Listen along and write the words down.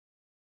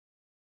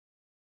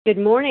Good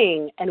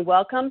morning and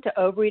welcome to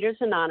Overeaters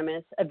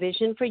Anonymous, A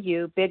Vision for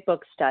You Big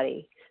Book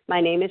Study.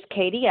 My name is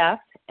Katie F.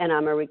 and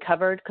I'm a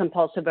recovered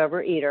compulsive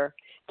overeater.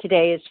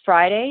 Today is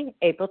Friday,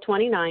 April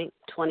 29,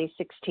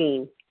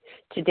 2016.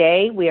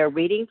 Today we are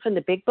reading from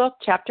the Big Book,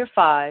 Chapter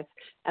 5,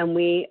 and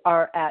we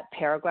are at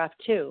Paragraph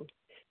 2.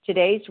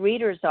 Today's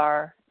readers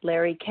are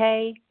Larry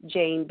K.,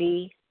 Jane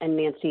B., and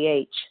Nancy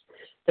H.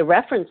 The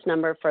reference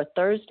number for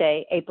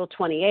Thursday, April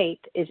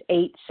 28th is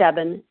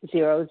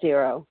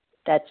 8700.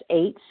 That's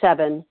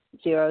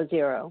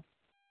 8700.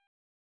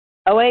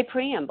 OA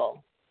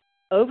Preamble.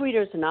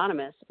 Overeaters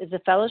Anonymous is a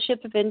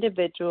fellowship of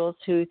individuals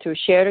who, through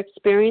shared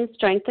experience,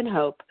 strength, and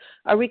hope,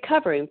 are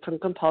recovering from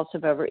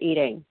compulsive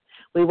overeating.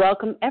 We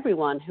welcome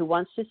everyone who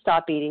wants to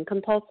stop eating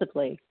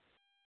compulsively.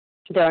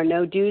 There are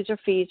no dues or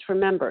fees for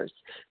members.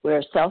 We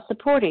are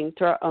self-supporting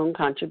through our own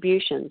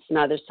contributions,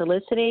 neither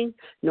soliciting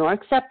nor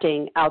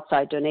accepting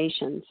outside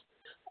donations.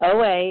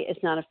 OA is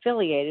not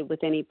affiliated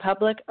with any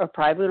public or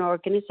private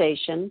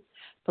organization,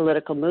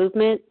 political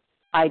movement,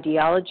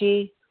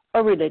 ideology,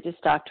 or religious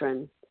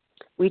doctrine.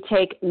 We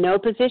take no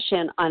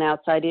position on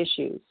outside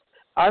issues.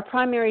 Our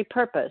primary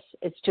purpose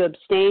is to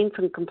abstain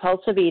from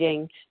compulsive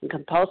eating and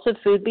compulsive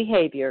food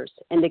behaviors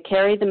and to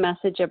carry the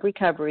message of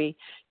recovery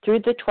through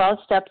the 12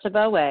 steps of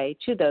OA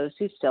to those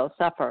who still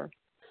suffer.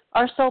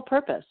 Our sole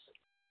purpose.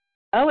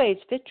 OA's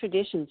fifth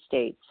tradition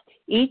states,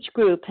 each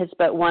group has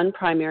but one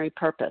primary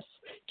purpose,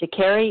 to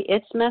carry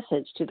its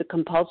message to the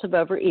compulsive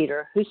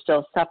overeater who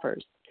still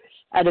suffers.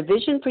 At A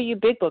Vision for You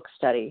Big Book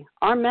Study,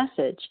 our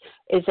message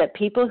is that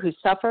people who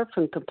suffer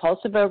from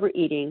compulsive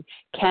overeating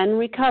can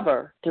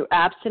recover through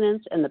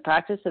abstinence and the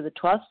practice of the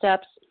 12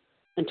 steps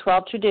and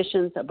 12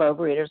 traditions of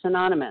Overeaters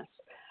Anonymous.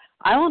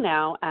 I will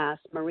now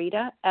ask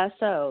Marita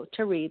S.O.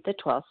 to read the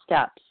 12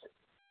 steps.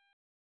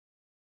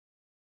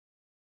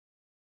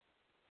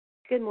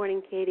 Good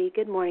morning, Katie.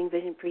 Good morning,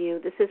 Vision for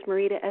You. This is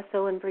Marita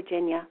S.O. in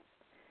Virginia.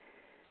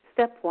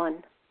 Step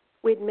 1.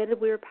 We admitted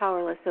we were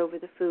powerless over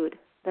the food,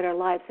 that our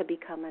lives had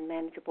become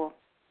unmanageable.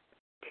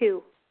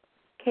 2.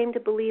 Came to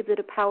believe that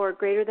a power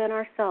greater than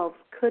ourselves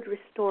could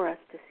restore us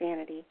to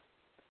sanity.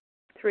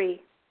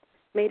 3.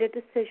 Made a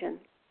decision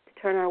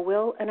to turn our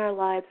will and our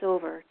lives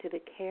over to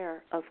the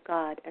care of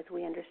God as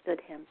we understood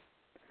Him.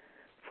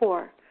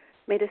 4.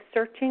 Made a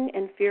searching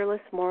and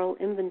fearless moral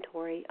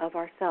inventory of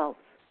ourselves.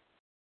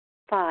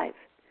 5.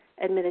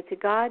 Admitted to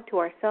God, to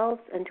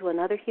ourselves, and to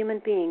another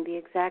human being the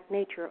exact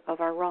nature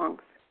of our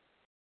wrongs.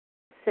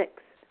 6.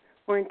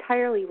 We're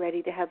entirely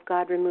ready to have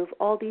God remove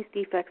all these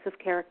defects of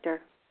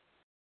character.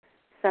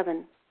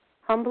 7.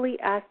 Humbly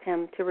asked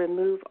Him to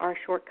remove our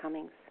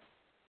shortcomings.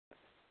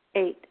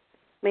 8.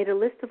 Made a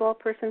list of all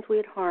persons we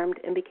had harmed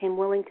and became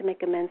willing to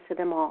make amends to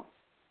them all.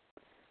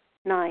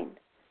 9.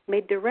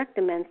 Made direct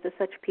amends to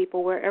such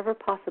people wherever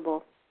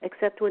possible,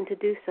 except when to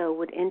do so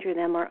would injure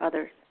them or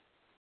others.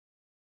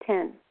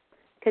 10.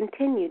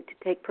 Continued to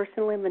take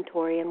personal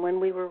inventory and when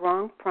we were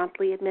wrong,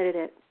 promptly admitted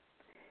it.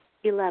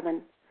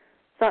 11.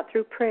 Sought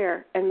through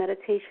prayer and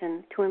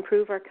meditation to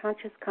improve our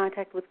conscious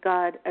contact with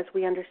God as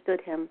we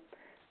understood Him,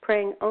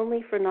 praying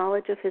only for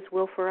knowledge of His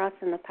will for us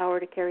and the power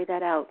to carry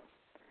that out.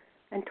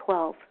 And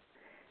 12.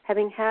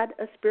 Having had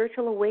a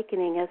spiritual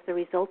awakening as the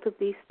result of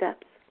these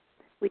steps,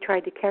 we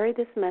tried to carry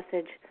this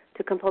message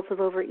to compulsive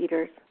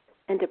overeaters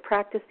and to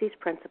practice these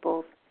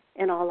principles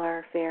in all our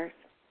affairs.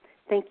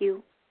 Thank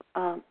you,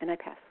 and I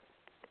pass.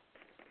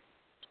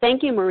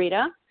 Thank you,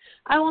 Marita.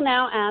 I will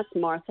now ask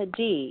Martha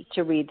D.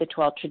 to read the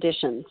 12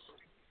 traditions.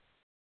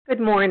 Good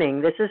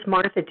morning. This is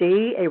Martha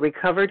D., a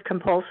recovered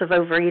compulsive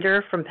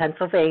overeater from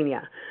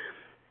Pennsylvania.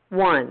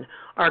 1.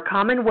 Our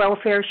common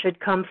welfare should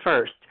come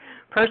first.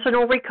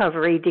 Personal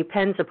recovery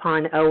depends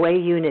upon OA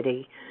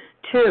unity.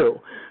 2.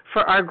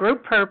 For our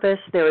group purpose,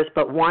 there is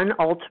but one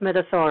ultimate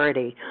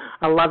authority,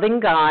 a loving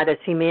God as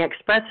He may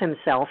express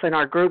Himself in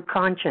our group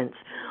conscience.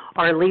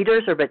 Our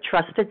leaders are but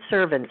trusted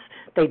servants.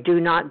 They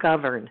do not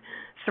govern.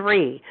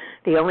 3.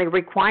 The only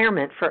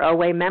requirement for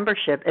OA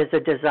membership is a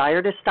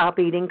desire to stop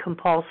eating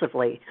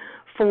compulsively.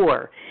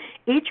 4.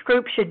 Each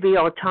group should be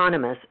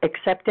autonomous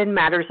except in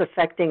matters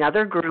affecting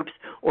other groups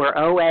or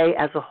OA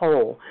as a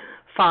whole.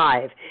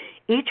 5.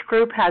 Each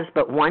group has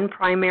but one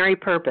primary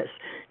purpose,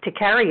 to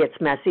carry its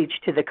message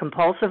to the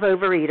compulsive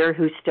overeater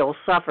who still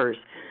suffers.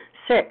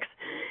 6.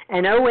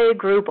 An OA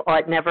group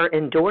ought never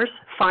endorse,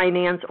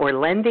 finance, or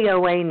lend the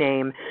OA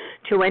name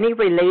to any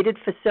related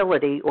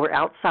facility or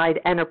outside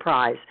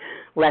enterprise,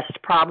 lest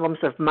problems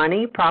of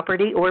money,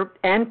 property,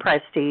 and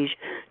prestige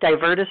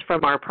divert us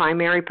from our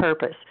primary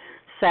purpose.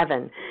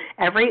 7.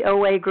 Every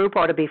OA group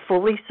ought to be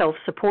fully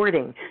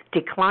self-supporting,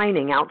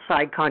 declining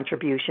outside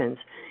contributions.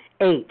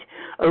 8.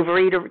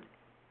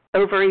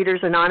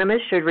 Overeaters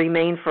Anonymous should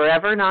remain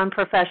forever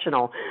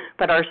non-professional,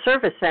 but our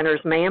service centers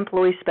may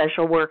employ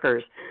special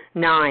workers.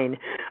 9.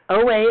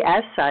 OA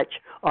as such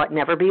ought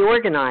never be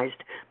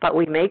organized, but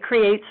we may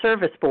create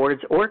service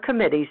boards or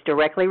committees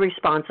directly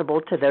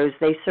responsible to those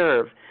they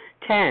serve.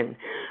 10.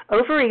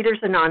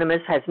 Overeaters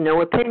Anonymous has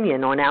no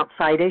opinion on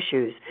outside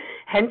issues.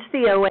 Hence,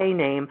 the OA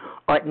name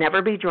ought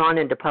never be drawn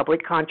into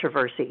public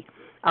controversy.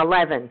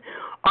 11.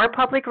 Our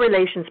public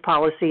relations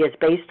policy is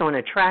based on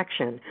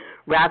attraction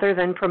rather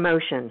than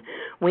promotion.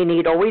 We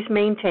need always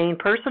maintain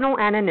personal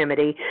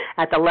anonymity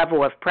at the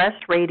level of press,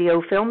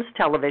 radio, films,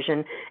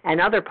 television,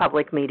 and other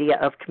public media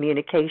of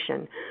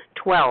communication.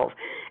 12.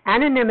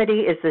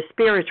 Anonymity is the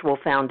spiritual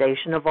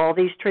foundation of all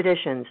these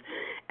traditions,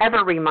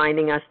 ever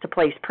reminding us to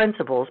place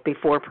principles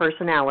before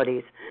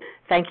personalities.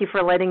 Thank you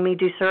for letting me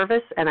do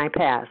service, and I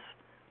pass.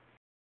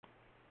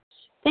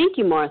 Thank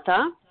you,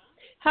 Martha.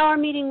 How our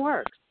meeting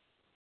works.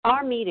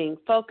 Our meeting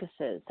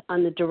focuses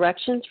on the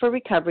directions for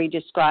recovery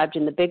described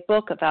in the Big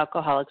Book of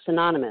Alcoholics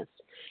Anonymous.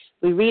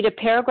 We read a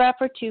paragraph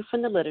or two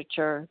from the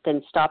literature,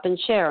 then stop and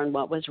share on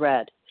what was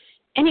read.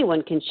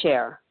 Anyone can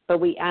share, but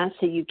we ask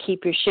that you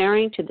keep your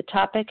sharing to the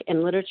topic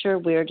and literature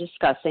we are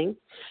discussing,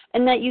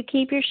 and that you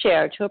keep your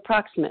share to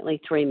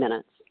approximately 3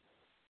 minutes.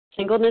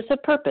 Singleness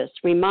of purpose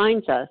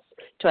reminds us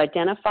to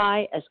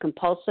identify as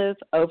compulsive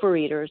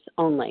overeaters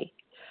only.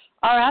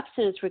 Our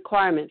abstinence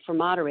requirement for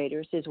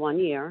moderators is 1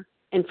 year,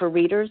 and for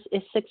readers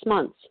is 6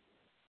 months.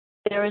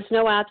 There is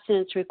no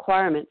abstinence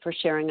requirement for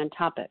sharing on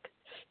topic.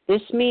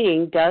 This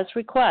meeting does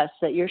request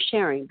that your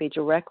sharing be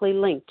directly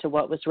linked to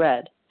what was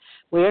read.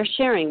 We are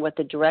sharing what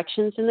the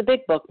directions in the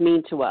Big Book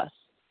mean to us.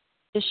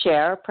 To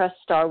share, press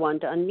star 1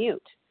 to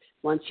unmute.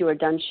 Once you are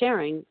done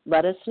sharing,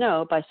 let us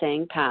know by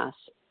saying pass.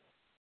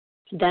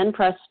 Then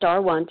press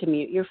star 1 to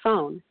mute your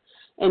phone.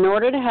 In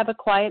order to have a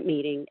quiet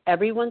meeting,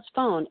 everyone's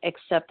phone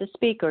except the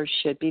speaker's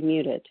should be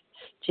muted.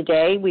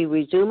 Today, we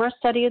resume our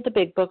study of the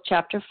Big Book,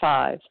 Chapter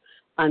 5,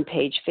 on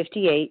page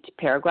 58,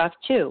 paragraph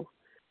 2.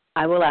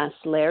 I will ask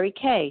Larry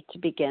K. to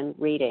begin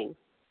reading.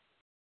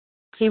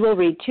 He will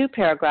read 2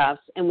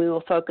 paragraphs, and we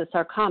will focus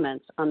our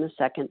comments on the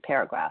second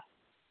paragraph.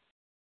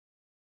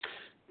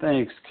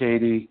 Thanks,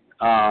 Katie.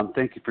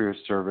 Thank you for your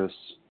service.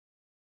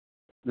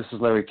 This is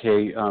Larry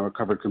K.,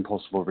 recovered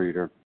compulsive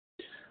overeater.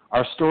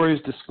 Our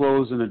stories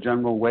disclose in a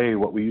general way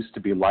what we used to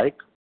be like,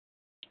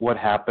 what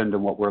happened,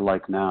 and what we're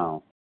like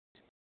now.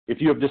 If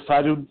you have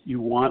decided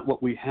you want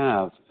what we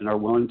have and are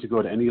willing to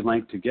go to any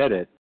length to get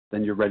it,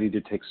 then you're ready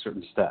to take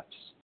certain steps.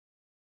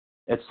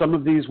 At some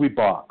of these we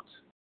balked.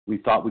 We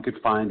thought we could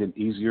find an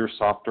easier,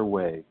 softer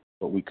way,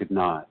 but we could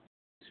not.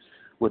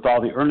 With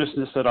all the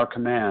earnestness at our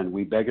command,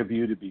 we beg of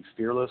you to be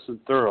fearless and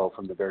thorough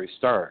from the very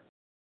start.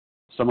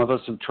 Some of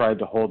us have tried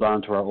to hold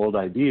on to our old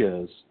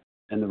ideas,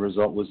 and the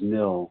result was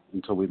nil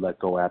until we let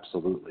go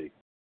absolutely.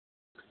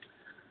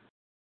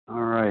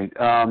 All right.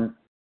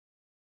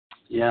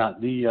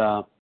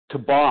 To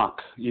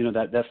balk,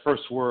 that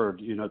first word,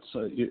 it's,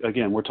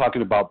 again, we're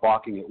talking about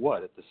balking at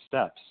what? At the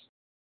steps,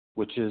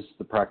 which is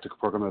the practical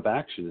program of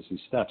action, is these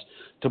steps.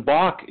 To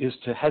balk is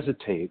to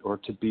hesitate or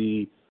to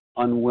be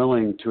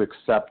unwilling to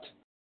accept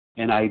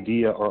an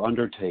idea or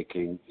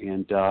undertaking.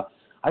 And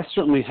I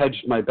certainly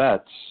hedged my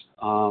bets,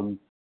 and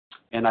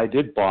I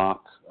did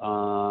balk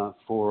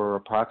for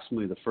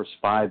approximately the first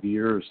 5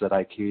 years that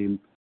I came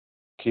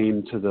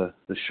to the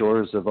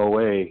shores of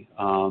OA.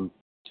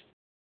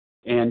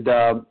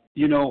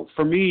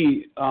 For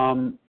me,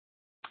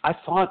 I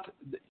thought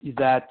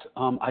that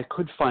I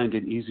could find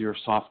an easier,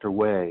 softer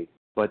way.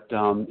 But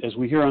as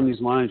we hear on these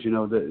lines,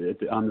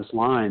 on this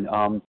line,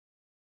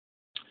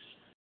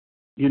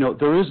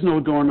 there is no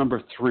door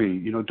number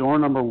 3. Door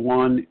number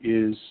 1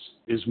 is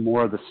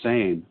more of the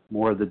same,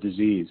 more of the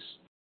disease.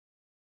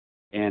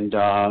 And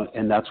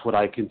that's what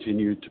I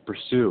continued to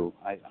pursue.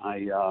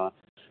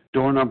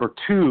 Door number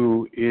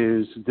 2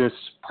 is this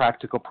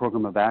practical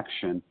program of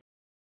action,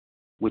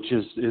 which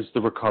is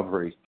the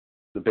recovery,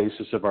 the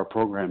basis of our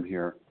program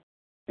here.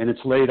 And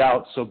it's laid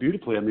out so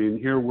beautifully. I mean,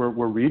 here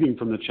we're reading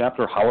from the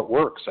chapter how it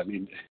works. I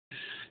mean,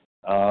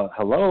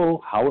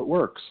 hello, how it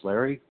works,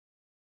 Larry.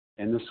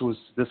 And this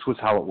was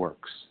how it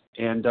works.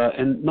 And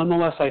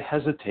nonetheless, I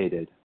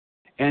hesitated.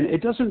 And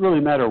it doesn't really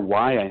matter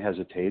why I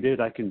hesitated.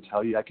 I can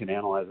tell you, I can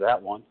analyze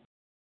that one.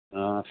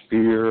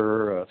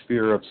 Fear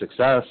of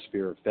success,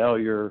 fear of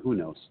failure, who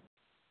knows.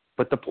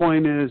 But the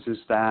point is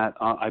that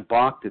I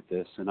balked at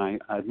this, and I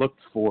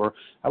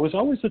was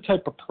always the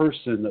type of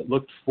person that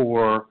looked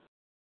for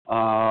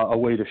a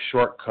way to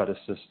shortcut a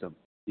system,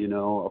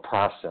 a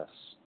process.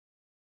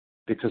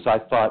 Because I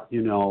thought,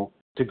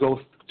 to go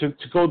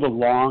the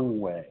long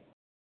way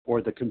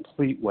or the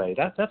complete way,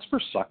 that's for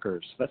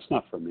suckers. That's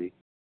not for me.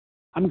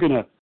 I'm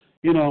gonna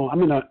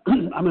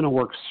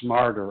work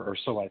smarter, or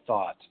so I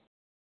thought.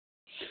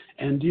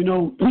 And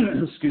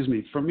excuse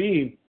me, for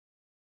me,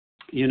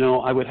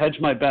 I would hedge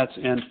my bets,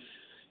 and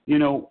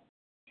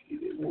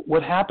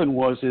what happened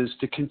is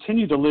to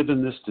continue to live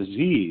in this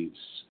disease,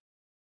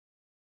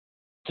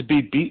 to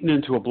be beaten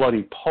into a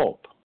bloody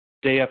pulp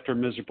day after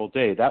miserable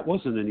day, that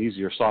wasn't an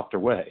easier, softer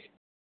way.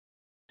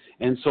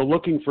 And so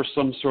looking for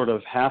some sort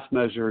of half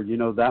measure,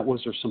 that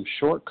was, or some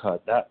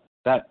shortcut,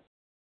 that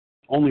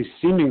only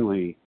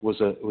seemingly was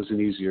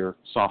an easier,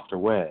 softer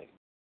way.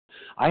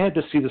 I had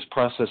to see this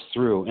process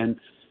through. And,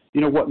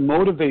 what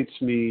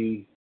motivates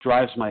me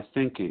drives my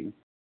thinking,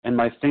 and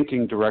my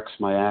thinking directs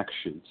my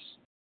actions.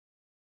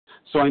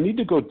 So I need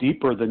to go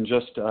deeper than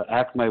just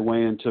act my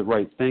way into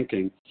right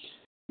thinking.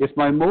 If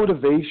my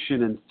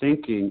motivation and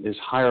thinking is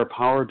higher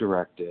power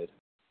directed,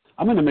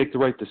 I'm going to make the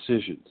right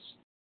decisions,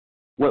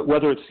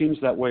 whether it seems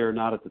that way or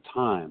not at the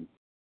time.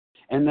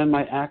 And then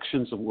my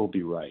actions will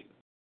be right.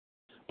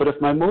 But if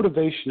my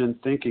motivation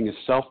and thinking is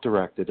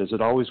self-directed, as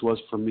it always was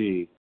for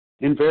me,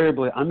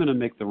 invariably I'm going to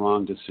make the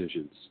wrong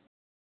decisions,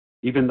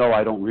 even though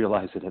I don't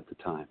realize it at the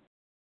time.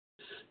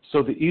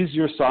 So the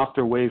easier,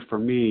 softer way for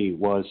me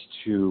was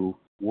to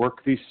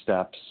work these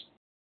steps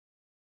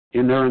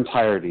in their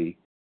entirety,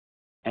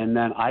 and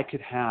then I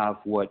could have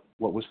what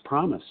was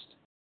promised.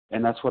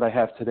 And that's what I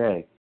have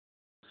today.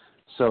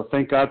 So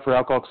thank God for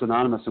Alcoholics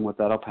Anonymous, and with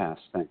that I'll pass.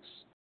 Thanks.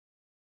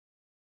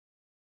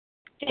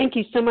 Thank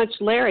you so much,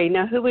 Larry.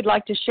 Now, who would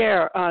like to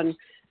share on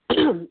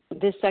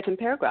this second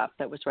paragraph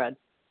that was read?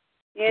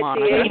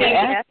 Nancy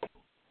H.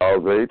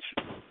 Charles H.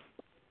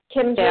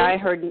 Kim G. I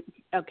heard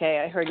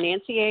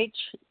Nancy H.,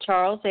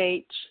 Charles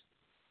H.,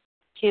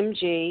 Kim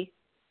G.,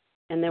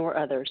 and there were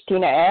others.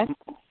 Tina S.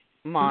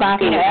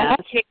 Monica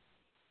S.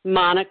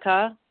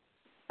 Monica.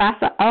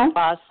 Vasa O.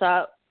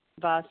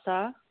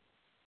 Vasa.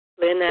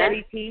 Lynn S.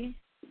 Debbie P.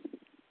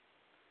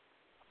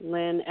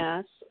 Lynn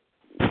S.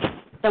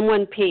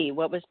 Someone P.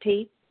 What was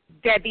P?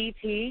 Debbie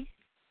P.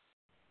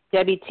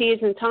 Debbie T is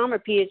in Tom or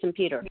P is in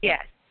Peter?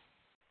 Yes.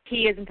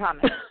 P is in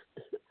Thomas.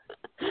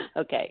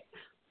 Okay.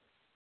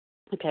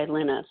 Okay,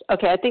 Lynn S.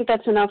 Okay, I think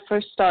that's enough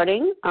for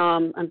starting.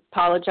 I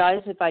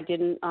apologize if I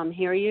didn't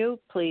hear you.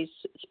 Please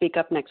speak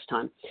up next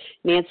time.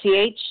 Nancy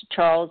H.,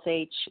 Charles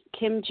H.,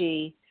 Kim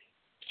G.,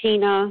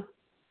 Tina,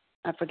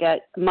 I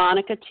forget,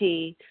 Monica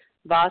T.,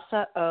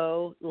 Vasa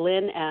O.,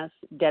 Lynn S.,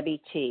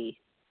 Debbie T.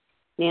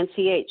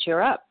 Nancy H.,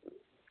 you're up.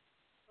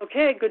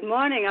 Okay, good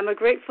morning. I'm a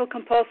grateful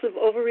compulsive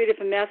overeater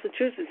from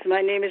Massachusetts.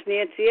 My name is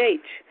Nancy H.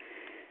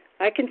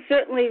 I can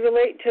certainly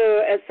relate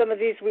to, as some of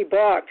these we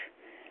balked,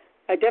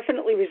 I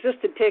definitely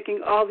resisted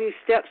taking all these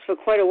steps for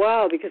quite a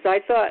while because I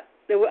thought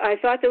there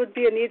would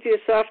be an easier,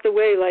 softer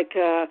way, like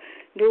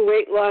new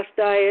weight loss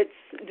diets,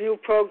 new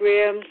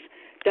programs,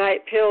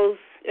 diet pills,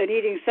 and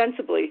eating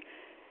sensibly.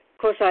 Of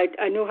course,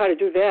 I knew how to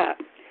do that.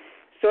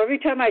 So every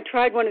time I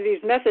tried one of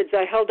these methods,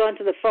 I held on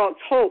to the false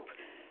hope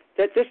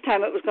that this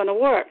time it was going to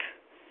work.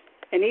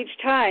 And each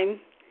time,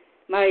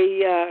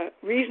 my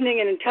reasoning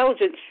and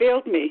intelligence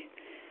failed me.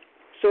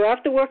 So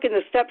after working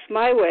the steps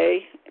my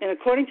way, and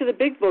according to the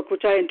Big Book,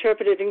 which I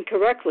interpreted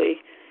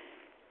incorrectly,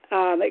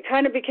 it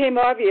kind of became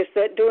obvious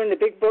that doing the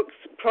Big Book's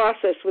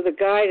process with a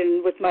guide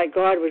and with my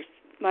God was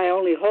my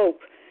only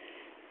hope.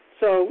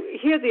 So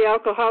here the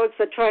alcoholics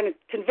are trying to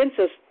convince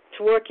us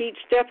to work each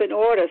step in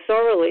order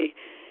thoroughly,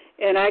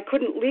 and I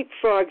couldn't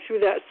leapfrog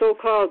through that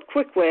so-called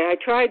quick way. I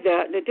tried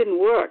that, and it didn't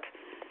work.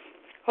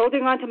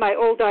 Holding on to my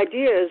old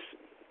ideas,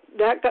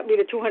 that got me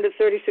to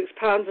 236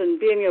 pounds and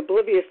being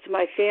oblivious to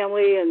my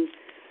family and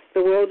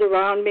the world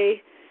around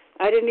me.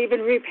 I didn't even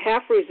reap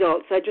half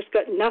results. I just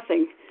got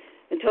nothing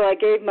until I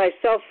gave my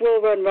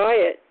self-will run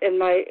riot,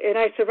 and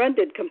I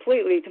surrendered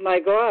completely to my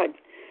God,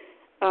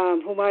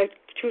 whom I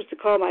choose to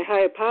call my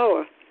higher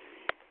power.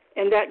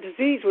 And that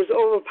disease was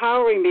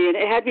overpowering me, and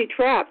it had me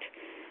trapped.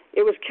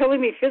 It was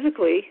killing me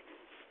physically,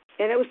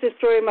 and it was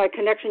destroying my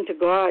connection to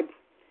God.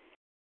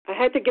 I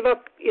had to give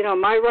up,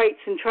 my rights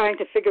in trying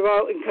to figure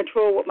out and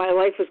control what my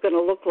life was going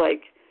to look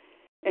like.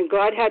 And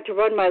God had to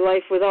run my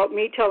life without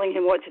me telling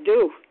him what to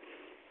do.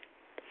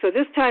 So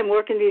this time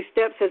working these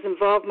steps has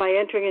involved my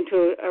entering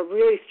into a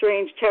really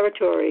strange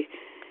territory.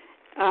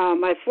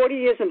 My 40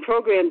 years in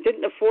program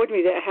didn't afford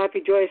me that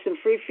happy, joyous, and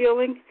free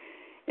feeling.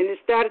 And it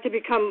started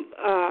to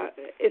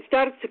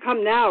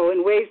come now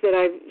in ways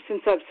that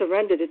since I've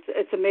surrendered.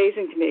 It's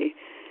amazing to me.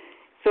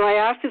 So I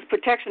asked his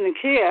protection and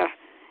care.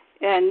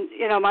 And,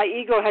 my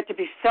ego had to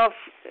be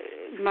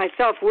my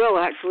self-will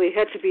actually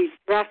had to be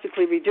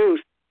drastically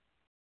reduced.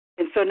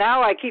 And so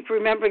now I keep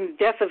remembering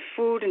death of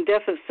food and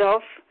death of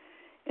self.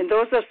 And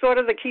those are sort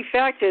of the key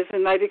factors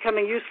in my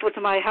becoming useful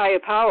to my higher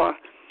power.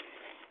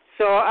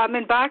 So I'm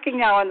embarking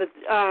now on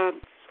the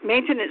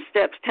maintenance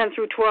steps 10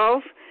 through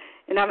 12.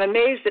 And I'm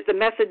amazed at the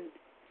method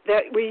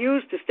that we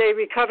use to stay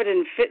recovered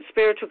in fit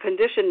spiritual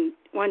condition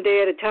one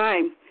day at a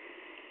time.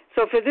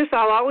 So for this,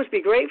 I'll always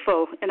be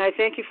grateful, and I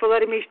thank you for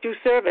letting me do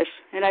service,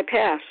 and I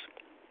pass.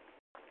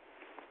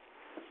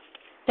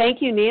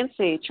 Thank you,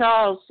 Nancy.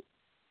 Charles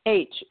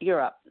H.,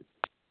 you're up.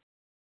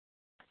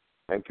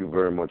 Thank you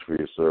very much for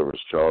your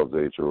service, Charles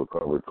H., a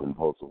recovered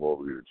compulsive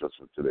overeater, just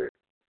for today.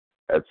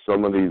 At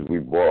some of these, we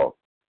balked.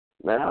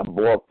 Man, I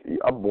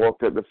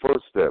balked at the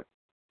first step,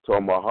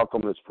 talking about how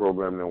come this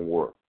program didn't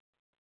work.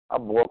 I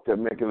balked at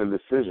making a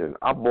decision.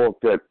 I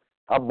balked at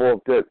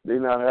they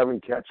not having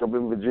catch-up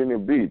in Virginia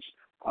Beach.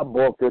 I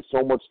balked at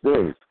so much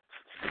things.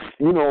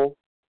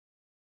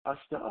 I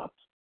stopped.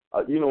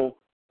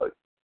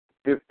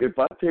 If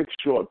I take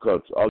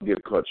shortcuts, I'll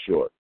get cut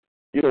short.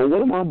 What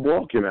am I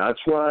balking at? I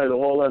tried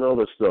all that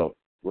other stuff,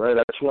 right?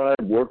 I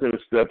tried working the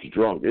steps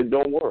drunk. It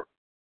don't work.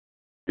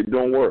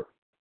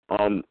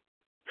 I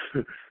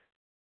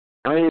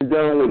ain't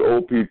down with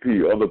OPP,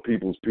 other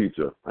people's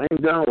pizza. I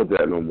ain't down with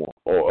that no more.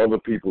 Or other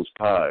people's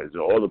pies,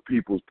 or other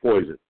people's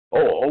poison.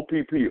 Oh,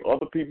 OPP,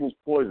 other people's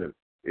poison.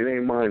 It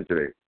ain't mine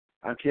today.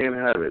 I can't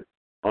have it.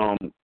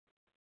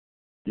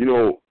 You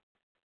know,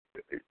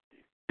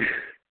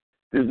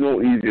 there's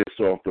no easier,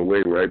 softer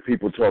way, right?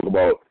 People talk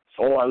about,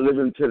 oh, I live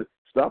in 10.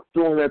 Stop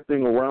throwing that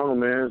thing around,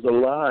 man. It's a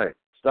lie.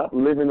 Stop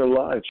living a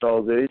lie,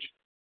 Charles H.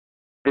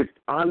 If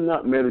I'm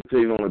not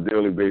meditating on a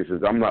daily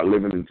basis, I'm not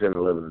living in 10,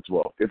 11, and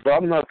 12. If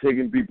I'm not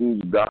taking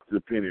people's doctor's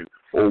opinion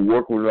or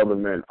working with other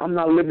men, I'm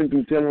not living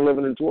through 10,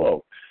 11, and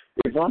 12.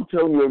 If I'm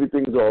telling you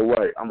everything's all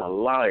right, I'm a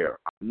liar.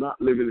 I'm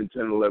not living in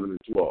 10, 11, and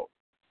 12.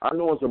 I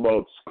know it's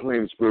about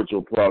claim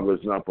spiritual progress,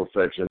 not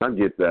perfection. I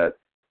get that.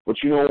 But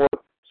you know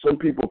what? Some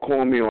people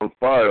call me on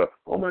fire.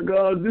 Oh, my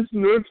God, this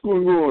and that's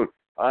going on.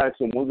 I asked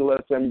them, when's the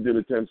last time you did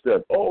a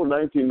 10-step? Oh,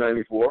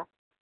 1994.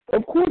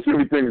 Of course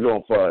everything's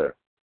on fire.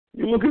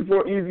 You're looking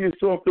for an easier,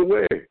 softer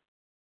way,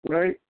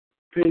 right?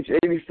 Page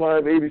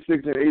 85,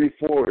 86, and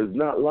 84 is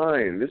not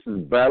lying. This is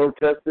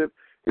battle-tested.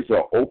 It's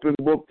an open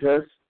book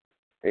test.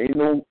 Ain't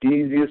no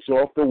easier,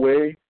 softer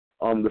way.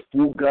 The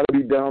food got to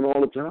be down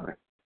all the time.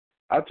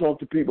 I talk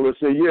to people that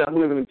say, yeah, I'm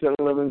living in 10,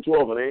 11, and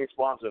 12, and they ain't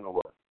sponsoring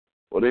nobody.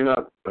 Or they're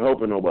not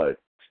helping nobody.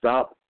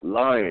 Stop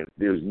lying.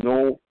 There's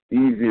no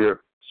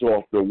easier,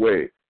 softer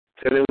way.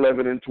 10,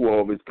 11, and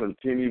 12 is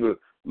continue to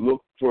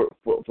look for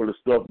the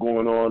stuff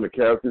going on, the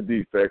character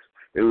defects.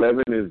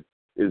 11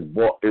 is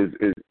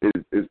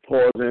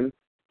pausing,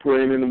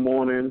 praying in the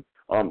morning,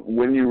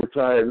 when you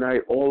retire at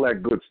night, all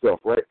that good stuff,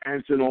 right?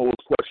 Answering all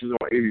those questions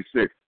on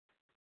 86,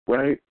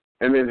 right?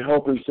 And then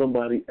helping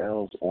somebody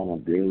else on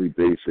a daily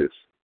basis.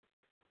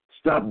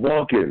 Stop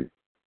walking.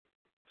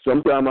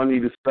 Sometimes I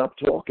need to stop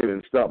talking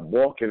and stop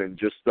walking and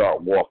just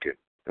start walking.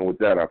 And with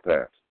that, I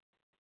pass.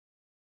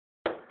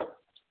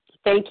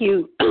 Thank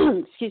you.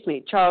 Excuse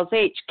me, Charles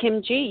H.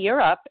 Kim G.,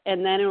 you're up,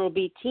 and then it will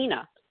be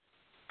Tina.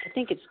 I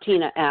think it's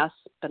Tina S.,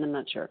 but I'm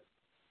not sure.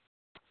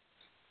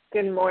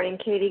 Good morning,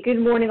 Katie. Good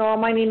morning, all.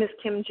 My name is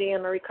Kim G.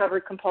 I'm a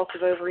recovered compulsive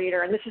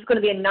overeater, and this is going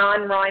to be a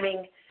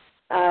non-rhyming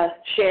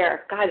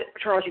share. God,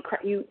 Charles, you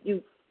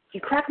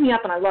crack me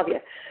up, and I love you.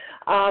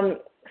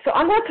 So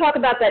I'm going to talk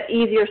about that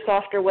easier,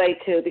 softer way,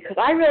 too, because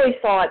I really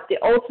thought the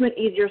ultimate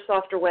easier,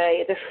 softer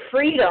way, the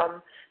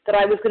freedom that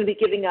I was going to be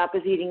giving up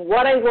is eating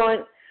what I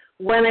want,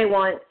 when I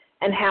want,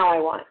 and how I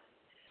want.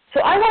 So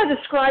I want to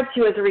describe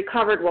to you as a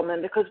recovered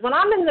woman, because when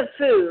I'm in the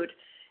food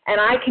and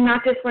I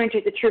cannot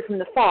differentiate the true from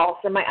the false,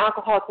 and my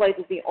alcoholic life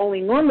is the only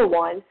normal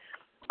one,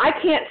 I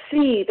can't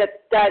see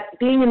that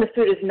being in the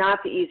food is not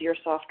the easier,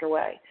 softer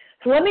way.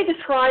 So let me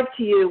describe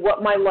to you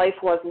what my life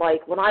was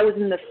like when I was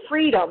in the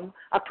freedom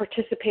of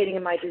participating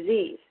in my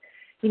disease.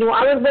 You know,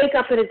 I would wake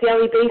up on a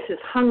daily basis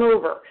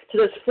hungover to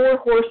those four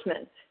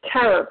horsemen: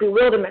 terror,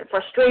 bewilderment,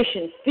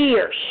 frustration,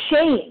 fear,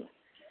 shame.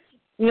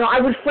 You know, I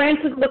would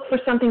frantically look for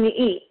something to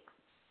eat.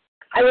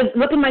 I would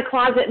look in my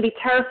closet and be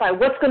terrified,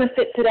 what's going to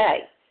fit today?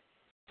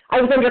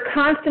 I was under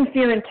constant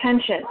fear and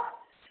tension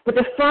with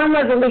the firm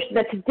resolution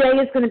that today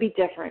is going to be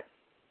different.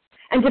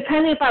 And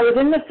depending if I was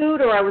in the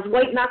food or I was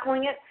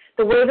white-knuckling it,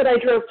 the way that I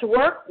drove to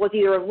work was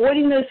either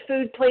avoiding those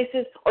food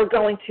places or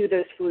going to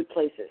those food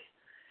places.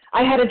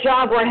 I had a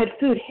job where I had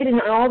food hidden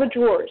in all the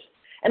drawers,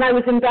 and I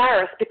was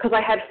embarrassed because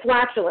I had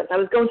flatulence. I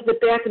was going to the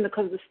bathroom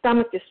because of the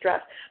stomach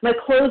distress. My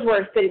clothes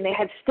weren't fitting. They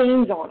had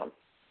stains on them.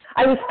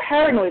 I was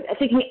paranoid,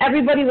 thinking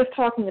everybody was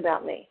talking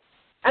about me.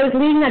 I was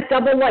leading that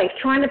double life,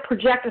 trying to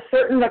project a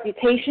certain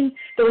reputation,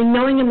 though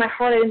knowing in my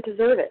heart I didn't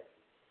deserve it.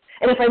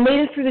 And if I made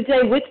it through the day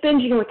with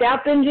binging and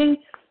without binging,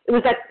 it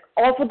was that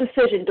awful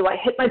decision. Do I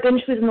hit my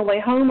binge foods on the way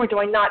home, or do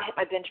I not hit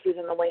my binge foods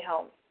on the way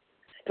home?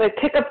 Do I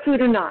pick up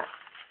food or not?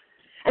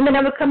 And then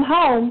I would come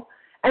home,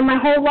 and my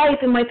whole life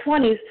in my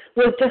 20s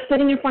was just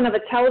sitting in front of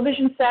a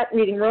television set,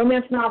 reading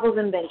romance novels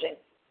and binging.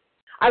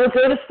 I would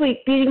go to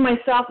sleep beating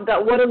myself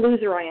about what a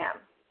loser I am.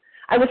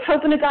 I was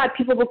hoping to God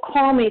people would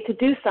call me to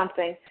do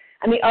something,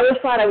 and the other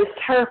side I was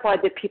terrified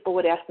that people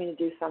would ask me to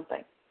do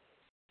something.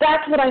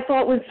 That's what I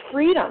thought was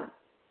freedom.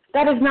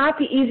 That is not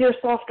the easier,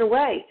 softer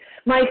way.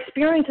 My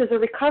experience as a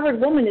recovered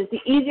woman is the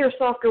easier,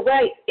 softer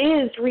way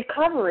is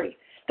recovery.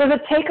 Does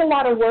it take a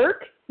lot of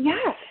work?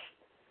 Yes.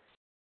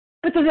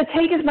 But does it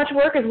take as much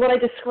work as what I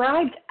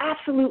described?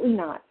 Absolutely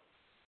not.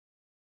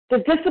 The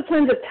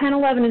disciplines of 10,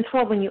 11, and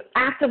 12, when you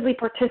actively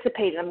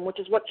participate in them, which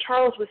is what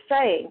Charles was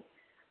saying,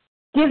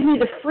 give me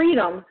the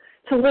freedom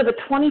to live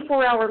a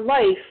 24-hour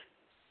life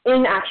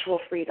in actual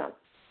freedom.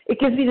 It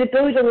gives me the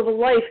ability to live a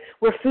life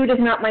where food is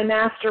not my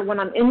master when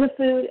I'm in the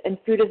food and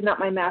food is not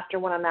my master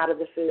when I'm out of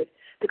the food.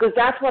 Because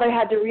that's what I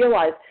had to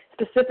realize,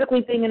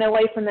 specifically being in LA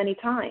for many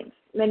times,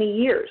 many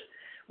years,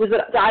 was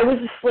that I was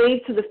a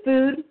slave to the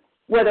food,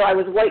 whether I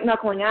was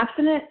white-knuckling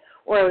abstinent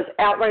or I was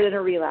outright in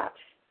a relapse.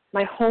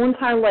 My whole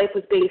entire life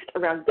was based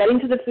around getting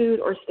to the food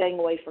or staying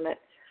away from it.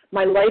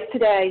 My life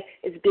today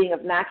is being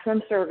of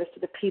maximum service to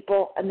the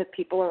people and the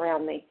people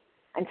around me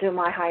and to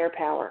my higher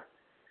power.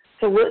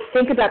 So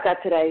think about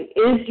that today.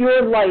 Is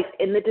your life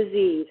in the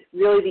disease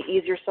really the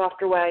easier,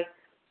 softer way?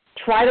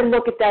 Try to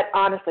look at that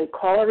honestly.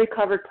 Call a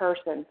recovered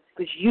person,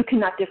 because you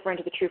cannot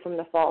differentiate the true from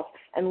the false,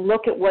 and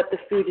look at what the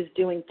food is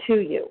doing to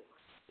you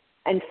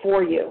and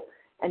for you,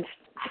 and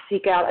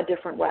seek out a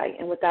different way.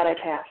 And with that, I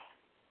pass.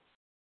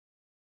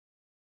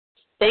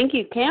 Thank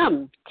you,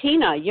 Kim.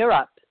 Tina, you're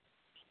up.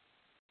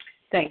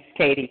 Thanks,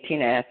 Katie.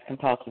 Tina S.,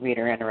 compulsive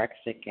eater,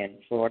 anorexic in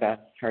Florida.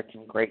 Heard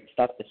some great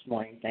stuff this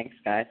morning. Thanks,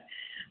 guys.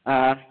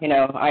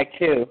 I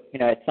too,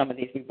 at some of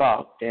these we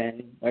balked,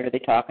 and what are they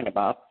talking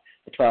about?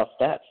 The 12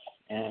 steps.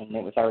 And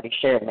it was already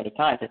shared many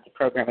times. It's a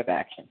program of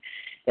action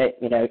that,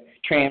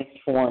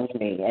 transforms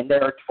me. And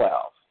there are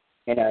 12.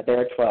 There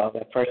are 12.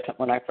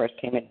 When I first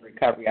came into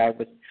recovery, I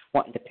was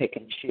wanting to pick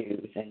and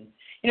choose. And,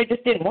 it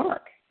just didn't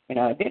work.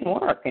 It didn't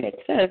work. And it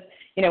says,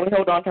 we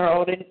hold on to our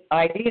old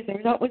ideas, and the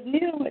result was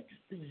nil.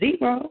 It's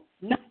zero,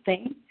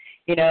 nothing.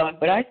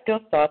 But I still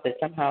thought that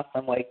somehow,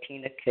 some way,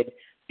 Tina could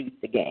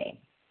beat the game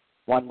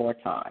one more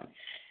time.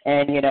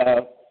 And,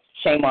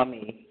 shame on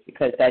me,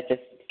 because that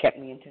just kept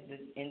me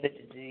in the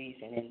disease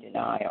and in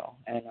denial.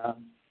 And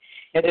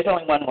there's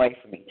only one way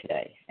for me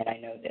today, and I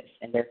know this,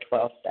 and there are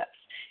 12 steps.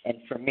 And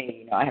for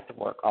me, I have to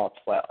work all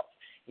 12.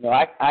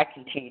 I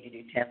continue to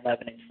do 10,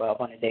 11, and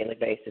 12 on a daily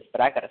basis,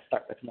 but I got to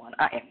start with one.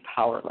 I am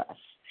powerless,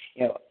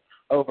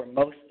 over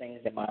most things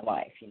in my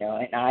life, and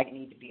I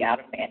need to be out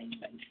of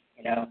management,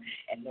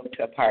 and look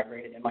to a power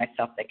greater than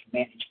myself that can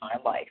manage my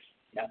life,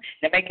 and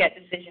I make that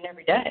decision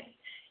every day.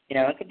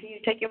 And continue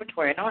to take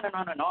inventory and on and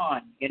on and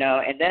on,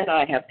 and then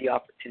I have the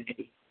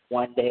opportunity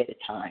one day at a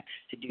time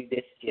to do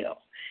this deal.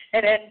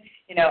 And then,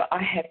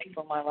 I have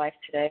people in my life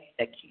today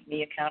that keep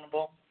me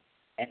accountable,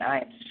 and I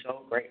am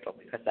so grateful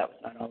because that was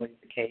not always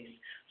the case.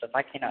 So if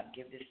I cannot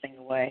give this thing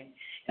away,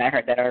 and I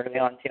heard that early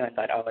on too, and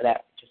thought, oh,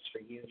 that's just for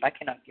you. If I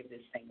cannot give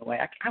this thing away,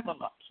 I will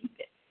not keep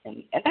it.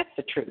 And that's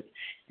the truth.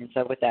 And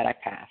so with that, I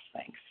pass.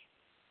 Thanks.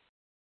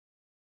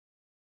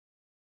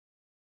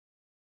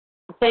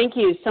 Thank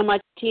you so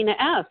much, Tina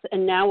S.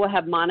 And now we'll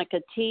have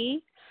Monica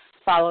T.,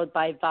 followed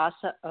by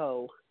Vasa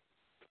O.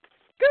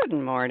 Good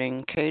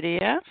morning,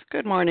 KDF.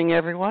 Good morning,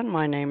 everyone.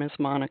 My name is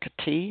Monica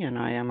T., and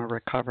I am a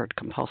recovered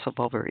compulsive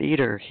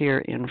overeater here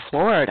in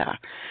Florida.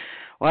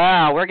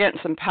 Wow, we're getting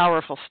some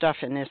powerful stuff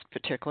in this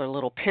particular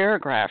little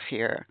paragraph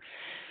here.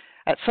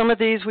 At some of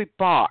these we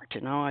balked,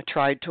 I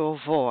tried to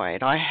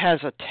avoid. I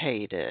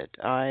hesitated.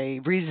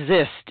 I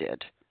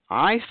resisted.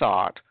 I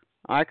thought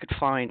I could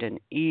find an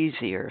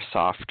easier,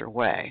 softer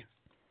way.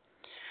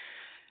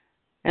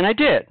 And I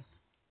did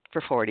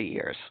for 40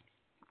 years.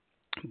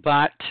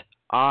 But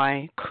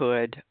I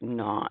could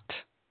not.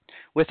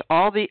 With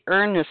all the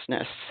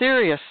earnestness,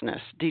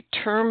 seriousness,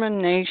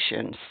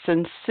 determination,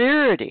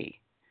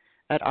 sincerity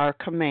at our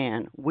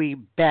command, we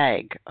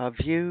beg of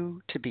you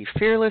to be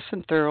fearless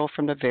and thorough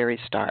from the very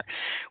start.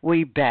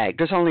 We beg.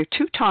 There's only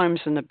 2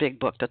 times in the big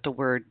book that the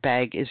word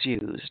beg is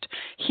used.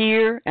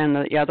 Here, and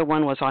the other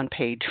one was on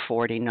page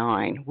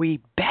 49.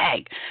 We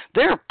beg.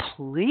 They're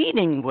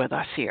pleading with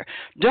us here.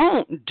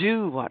 Don't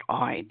do what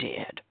I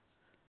did.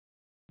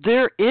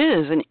 There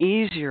is an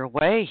easier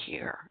way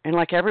here, and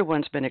like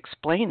everyone's been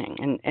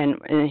explaining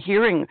and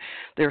hearing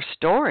their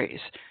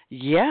stories,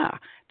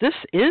 this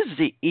is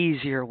the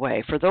easier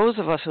way. For those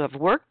of us who have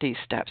worked these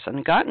steps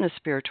and gotten a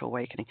spiritual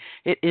awakening,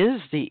 it is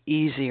the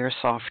easier,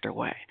 softer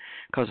way,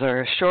 because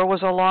there sure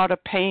was a lot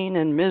of pain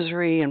and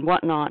misery and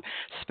whatnot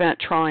spent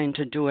trying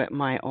to do it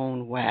my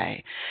own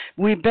way.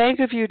 We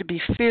beg of you to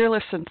be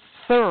fearless and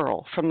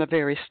thorough from the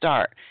very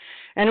start.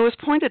 And it was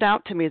pointed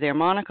out to me there,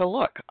 Monica,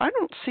 look, I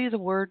don't see the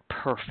word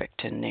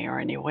perfect in there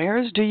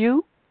anywhere, do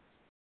you?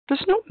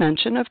 There's no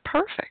mention of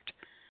perfect.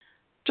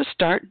 Just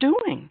start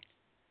doing.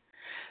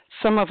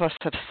 Some of us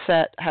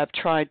have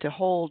tried to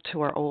hold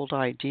to our old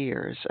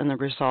ideas, and the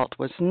result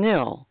was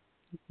nil,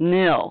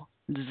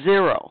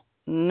 zero,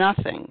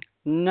 nothing,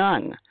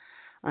 none,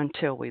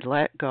 until we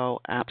let go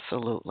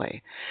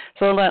absolutely.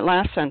 So that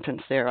last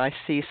sentence there, I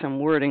see some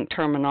wording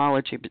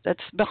terminology that's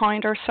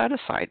behind our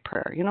set-aside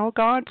prayer.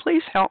 God,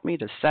 please help me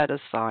to set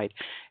aside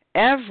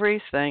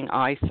everything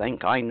I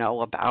think I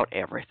know about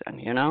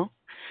everything,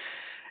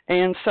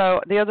 And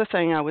so the other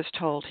thing I was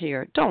told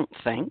here, don't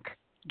think,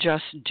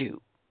 just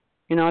do.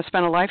 I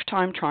spent a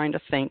lifetime trying to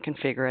think and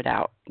figure it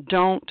out.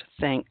 Don't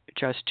think,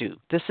 just do.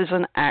 This is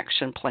an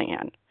action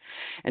plan.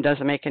 It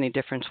doesn't make any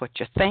difference what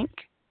you think.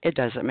 It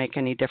doesn't make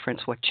any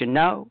difference what you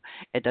know.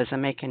 It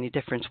doesn't make any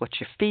difference what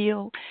you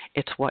feel.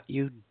 It's what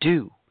you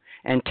do.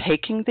 And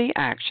taking the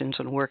actions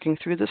and working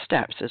through the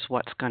steps is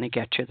what's going to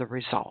get you the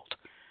result.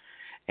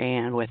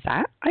 And with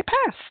that, I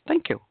pass.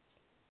 Thank you.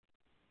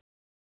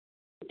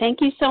 Thank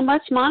you so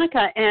much,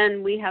 Monica.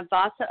 And we have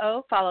Vasa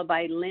O, followed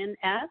by Lynn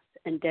S.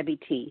 and Debbie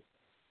T.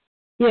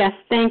 Yes,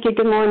 thank you.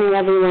 Good morning,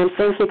 everyone.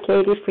 Thank you,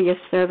 Katie, for your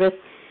service.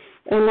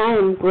 And I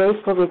am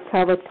grateful,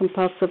 recovered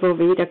compulsive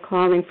overeater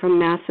calling from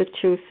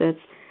Massachusetts.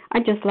 I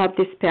just love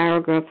this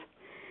paragraph.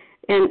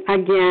 And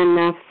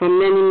again, for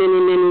many, many,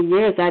 many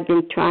years, I've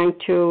been trying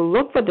to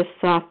look for the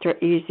softer,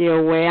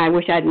 easier way. I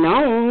wish I'd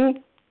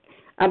known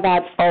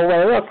about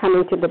OA or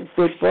coming to the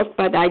big book,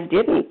 but I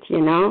didn't,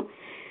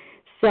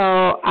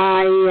 So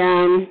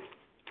I,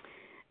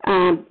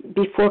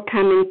 before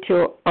coming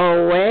to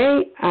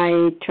OA,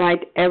 I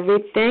tried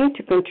everything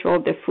to control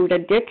the food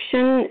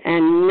addiction,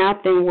 and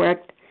nothing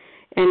worked.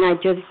 And I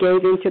just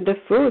gave into the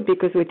food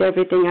because with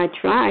everything I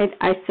tried,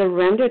 I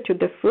surrendered to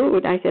the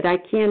food. I said, I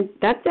can't,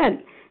 that's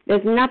it.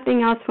 There's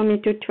nothing else for me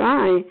to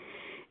try.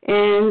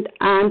 And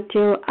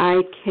until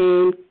I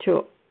came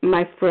to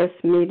my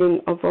first meeting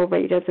of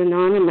Overeaters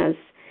Anonymous,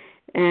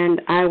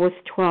 and I was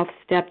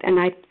 12-step, and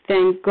I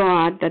thank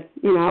God that,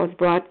 I was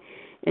brought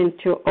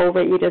into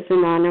Overeaters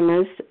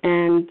Anonymous,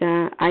 and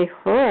I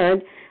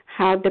heard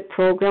how the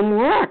program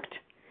worked.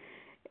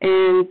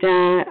 And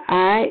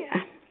I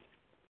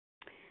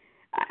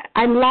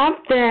love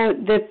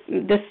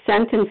the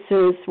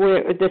sentences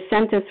where it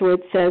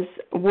says,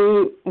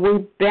 we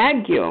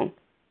beg you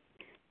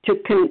to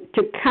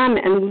come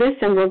and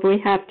listen what we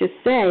have to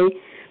say,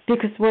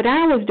 because what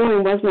I was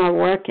doing was not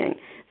working.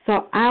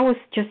 So I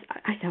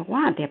said,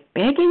 wow, they're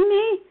begging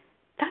me?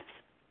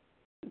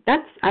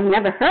 That's I've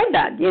never heard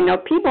that.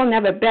 People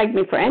never beg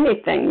me for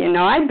anything.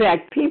 I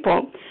beg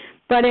people.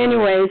 But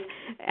anyways,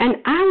 and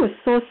I was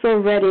so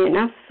ready, and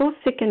I was so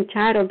sick and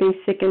tired of being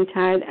sick and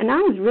tired, and I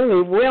was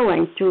really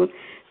willing to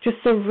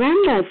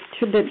surrender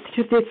to this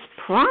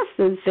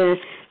process, the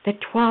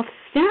 12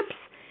 steps.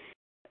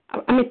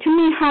 I mean, to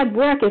me, hard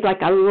work is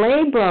like a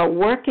laborer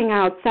working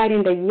outside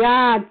in the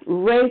yard,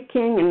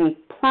 raking and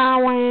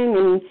plowing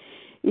and,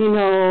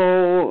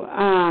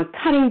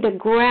 cutting the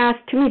grass.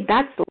 To me,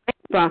 that's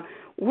labor.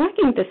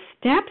 Working the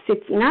steps,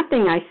 it's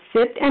nothing. I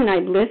sit and I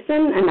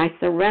listen and I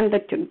surrender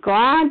to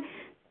God.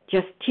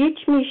 Just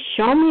teach me,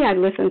 show me. I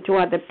listen to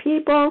other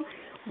people,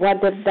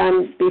 what they've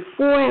done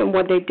before and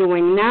what they're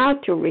doing now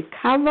to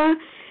recover.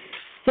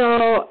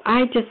 So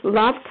I just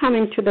love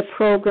coming to the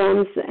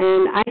programs,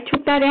 and I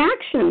took that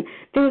action.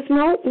 There was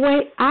no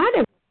way out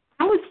of it.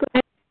 I was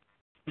going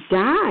to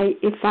die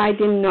if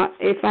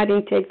I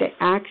didn't take the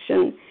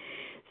action.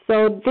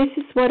 So this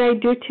is what I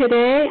do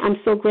today. I'm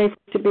so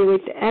grateful to be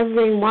with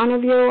every one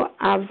of you.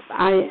 I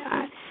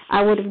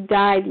would have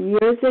died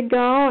years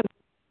ago.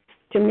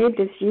 To me,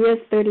 this year,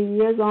 30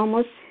 years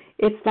almost,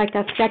 it's like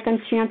a second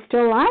chance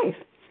to life.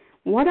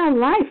 What a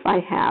life I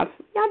have.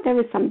 Yeah, there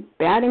is some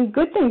bad and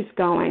good things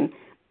going,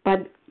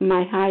 but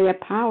my higher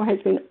power has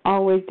been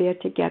always there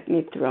to get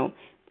me through.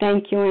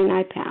 Thank you, and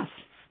I pass.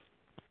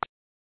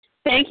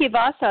 Thank you,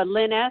 Vasa.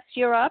 Lynn S.,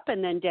 you're up,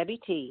 and then Debbie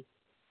T.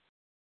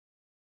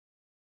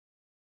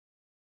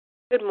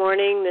 Good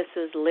morning. This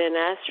is Lynn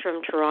S.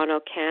 from Toronto,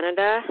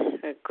 Canada,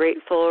 a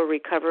grateful,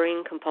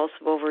 recovering,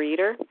 compulsive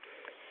overeater.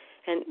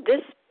 And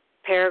this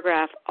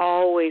paragraph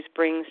always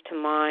brings to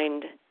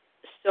mind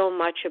so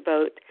much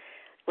about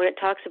when it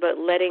talks about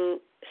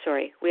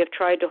we have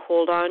tried to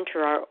hold on to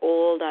our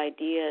old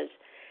ideas.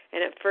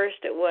 And at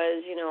first it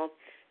was,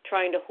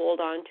 trying to hold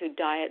on to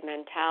diet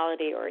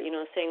mentality, or,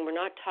 saying we're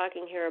not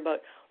talking here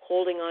about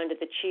holding on to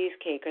the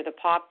cheesecake or the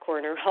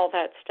popcorn or all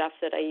that stuff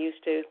that I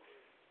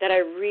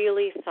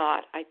really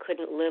thought I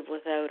couldn't live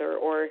without,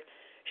 or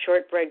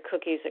shortbread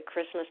cookies at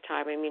Christmas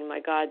time. I mean, my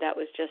God, that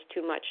was just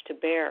too much to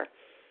bear.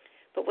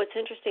 But what's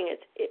interesting,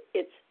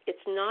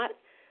 it's not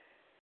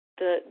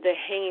the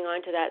hanging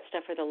on to that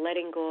stuff or the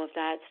letting go of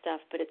that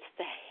stuff, but it's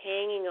the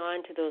hanging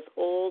on to those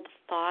old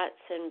thoughts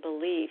and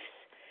beliefs.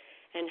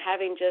 And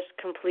having just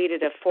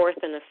completed a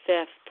fourth and a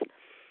fifth,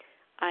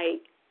 I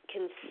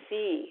can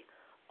see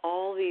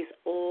all these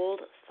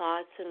old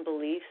thoughts and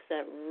beliefs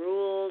that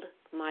ruled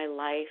my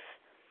life,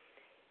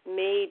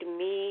 made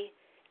me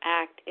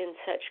act in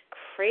such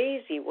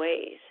crazy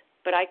ways,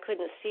 but I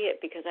couldn't see it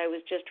because I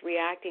was just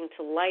reacting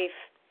to life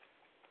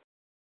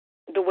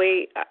the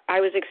way I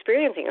was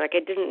experiencing. Like,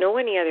 I didn't know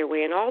any other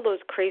way. And all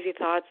those crazy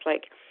thoughts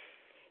like,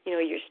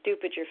 you're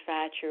stupid, you're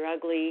fat, you're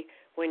ugly.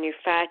 When you're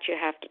fat, you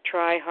have to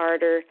try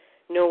harder.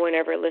 No one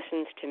ever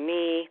listens to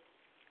me.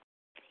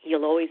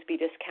 You'll always be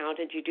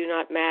discounted. You do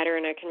not matter.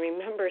 And I can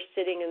remember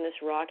sitting in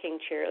this rocking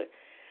chair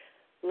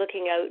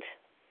looking out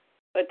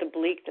at the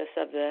bleakness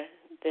of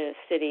the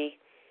city.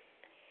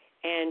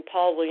 And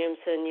Paul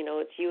Williamson,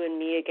 it's you and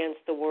me against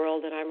the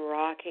world, and I'm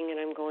rocking and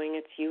I'm going,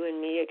 it's you and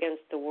me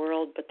against the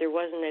world, but there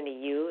wasn't any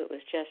you, it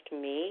was just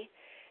me.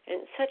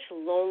 And such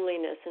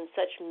loneliness and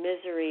such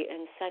misery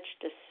and such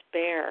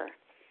despair.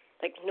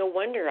 Like, no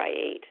wonder I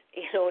ate,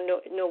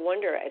 no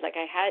wonder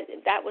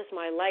that was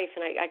my life.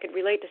 And I could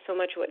relate to so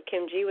much what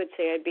Kim G would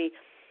say. I'd be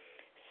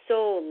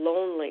so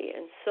lonely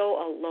and so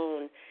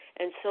alone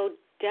and so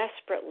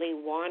desperately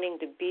wanting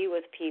to be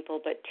with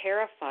people, but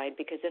terrified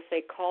because if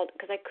they called,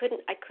 because I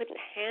couldn't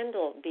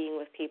handle being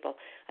with people.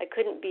 I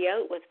couldn't be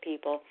out with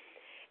people.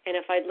 And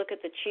if I'd look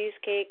at the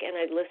cheesecake and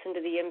I'd listen to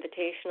the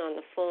invitation on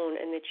the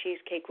phone, and the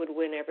cheesecake would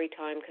win every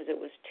time because it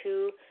was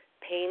too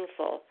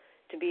painful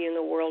to be in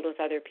the world with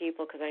other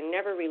people, because I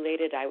never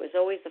related. I was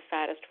always the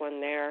fattest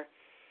one there.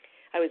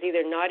 I was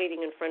either not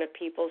eating in front of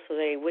people so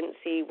they wouldn't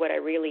see what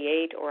I really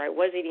ate, or I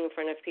was eating in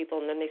front of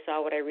people and then they saw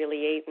what I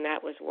really ate, and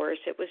that was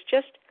worse. It was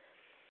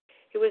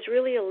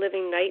really a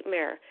living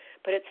nightmare.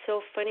 But it's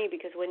so funny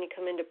because when you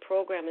come into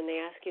program and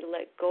they ask you to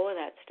let go of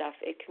that stuff,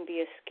 it can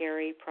be a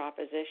scary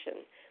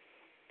proposition.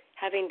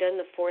 Having done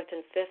the fourth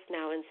and fifth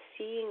now and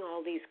seeing all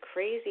these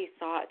crazy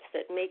thoughts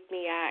that make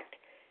me act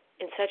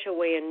in such a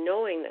way, and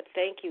knowing that,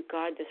 thank you,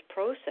 God, this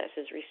process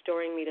is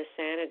restoring me to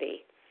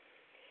sanity,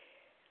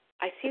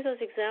 I see those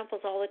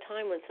examples all the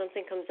time when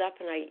something comes up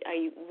and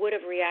I would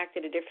have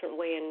reacted a different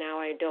way and now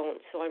I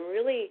don't. So I'm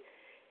really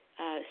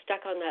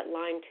stuck on that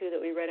line, too, that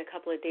we read a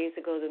couple of days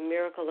ago, the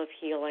miracle of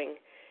healing.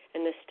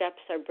 And the steps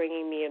are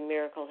bringing me a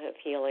miracle of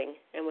healing.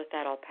 And with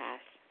that, I'll pass.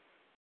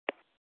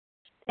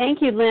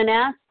 Thank you, Lynn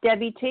S.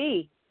 Debbie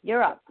T.,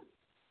 you're up.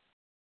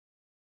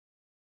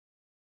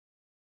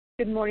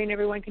 Good morning,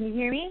 everyone. Can you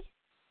hear me?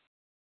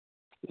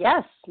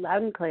 Yes,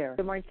 loud and clear.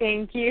 Good morning.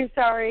 Thank you.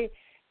 Sorry.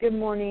 Good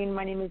morning.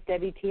 My name is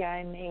Debbie T.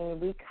 I'm a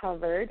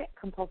recovered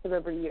compulsive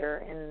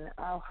overeater in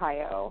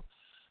Ohio.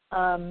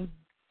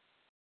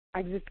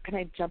 I just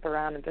kind of jump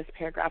around in this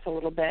paragraph a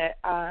little bit.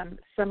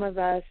 Some of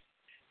us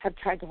have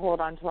tried to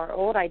hold on to our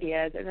old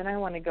ideas, and then I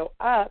want to go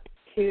up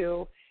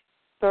to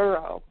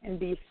thorough and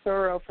be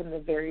thorough from the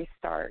very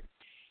start.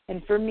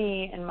 And for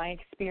me, in my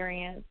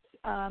experience,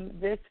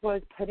 this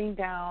was putting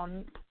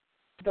down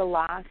the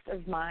last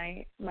of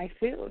my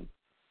food.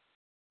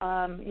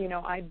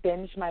 I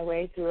binged my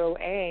way through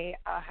OA.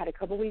 I had a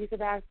couple weeks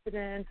of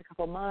abstinence, a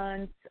couple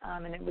months,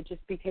 and it would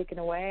just be taken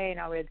away,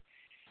 and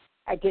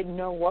I didn't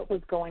know what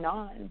was going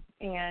on.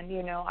 And,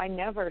 I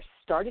never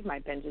started my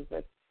binges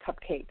with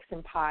cupcakes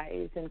and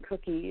pies and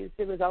cookies.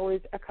 It was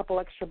always a couple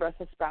extra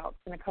Brussels sprouts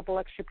and a couple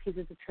extra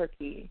pieces of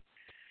turkey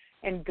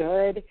and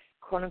good,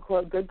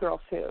 quote-unquote, good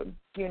girl food,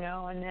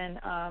 And then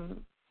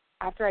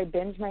after I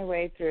binged my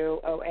way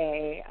through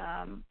OA,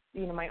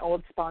 my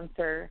old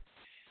sponsor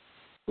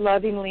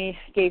lovingly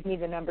gave me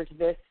the number to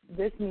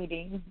this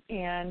meeting,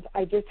 and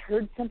I just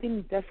heard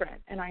something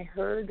different, and I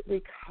heard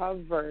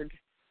recovered,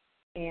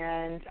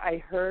 and I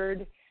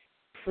heard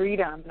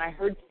freedom, and I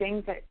heard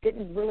things that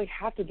didn't really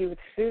have to do with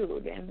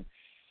food. And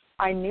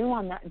I knew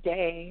on that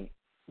day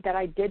that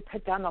I did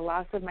put down the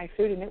last of my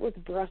food, and it was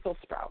Brussels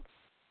sprouts.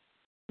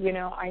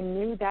 I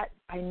knew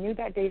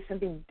that day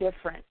something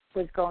different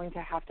was going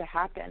to have to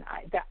happen,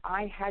 that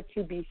I had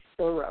to be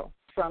thorough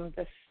from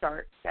the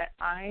start, that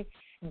I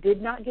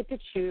did not get to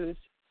choose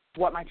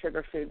what my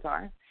trigger foods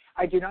are.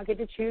 I do not get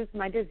to choose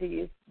my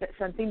disease, that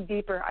something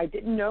deeper, I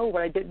didn't know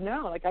what I didn't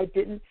know.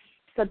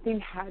 Something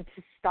had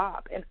to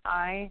stop. And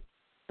I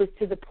was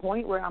to the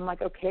point where I'm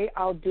like, okay,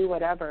 I'll do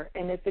whatever.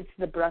 And if it's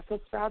the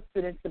Brussels sprouts,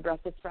 then it's the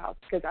Brussels sprouts,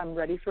 because I'm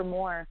ready for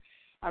more.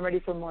 I'm ready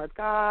for more of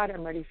God.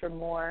 I'm ready for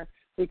more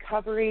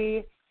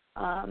recovery,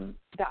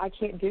 that I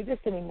can't do this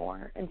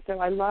anymore. And so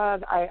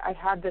I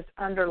had this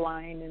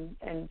underline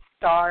and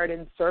starred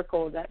and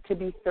circled that to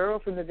be thorough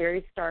from the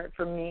very start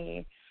for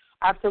me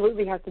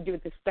absolutely has to do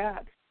with the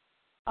steps.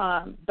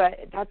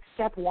 But that's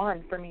step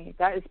one for me.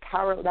 That is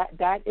power.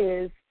 That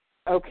is,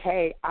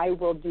 okay, I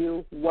will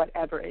do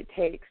whatever it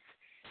takes.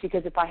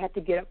 Because if I have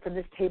to get up from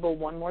this table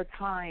one more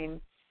time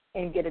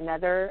and get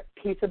another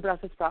piece of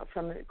Brussels sprouts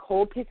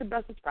cold piece of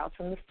Brussels sprouts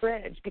from the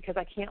fridge because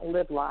I can't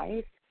live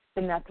life,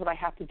 then that's what I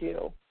have to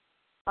do.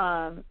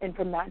 And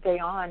from that day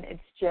on, it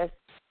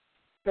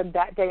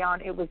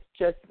was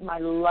just my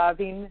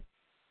loving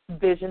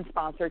vision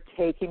sponsor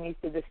taking me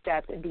through the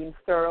steps and being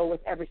thorough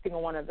with every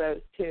single one of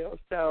those too.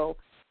 So,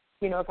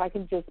 if I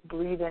can just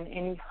breathe in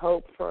any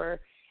hope for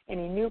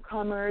any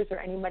newcomers or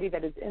anybody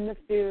that is in the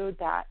food,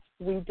 that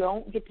we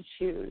don't get to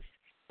choose.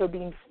 So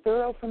being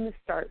thorough from the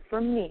start,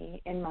 for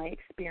me, in my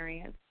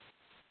experience,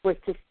 was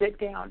to sit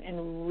down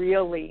and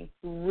really,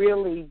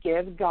 really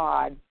give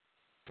God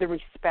the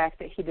respect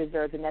that he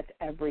deserves, and that's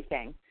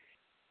everything.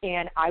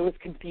 And I was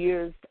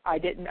confused. I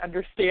didn't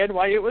understand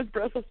why it was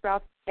Brussels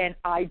sprouts, and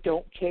I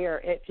don't care.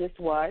 It just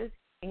was,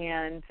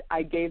 and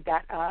I gave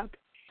that up,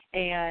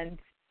 and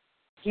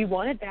he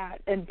wanted that,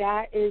 and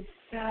that is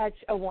such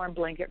a warm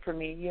blanket for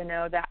me,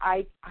 that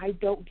I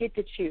don't get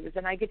to choose,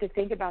 and I get to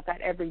think about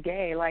that every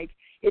day, like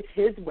it's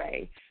his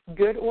way,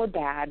 good or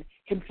bad,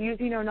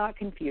 confusing or not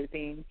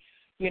confusing.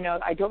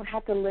 I don't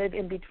have to live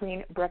in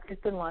between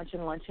breakfast and lunch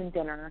and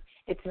dinner.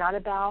 It's not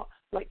about,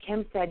 like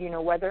Kim said,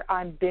 whether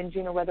I'm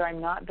binging or whether I'm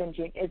not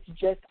binging. It's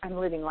just I'm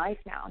living life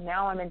now.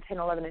 Now I'm in 10,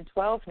 11, and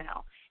 12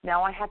 now.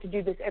 Now I have to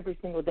do this every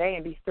single day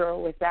and be thorough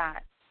with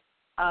that.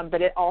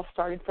 But it all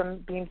started from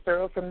being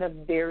thorough from the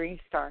very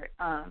start.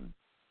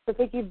 So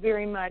thank you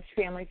very much,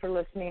 family, for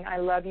listening. I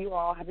love you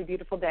all. Have a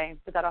beautiful day.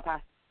 With that, I'll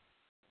pass.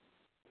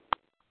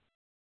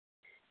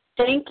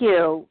 Thank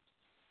you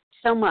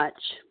so much.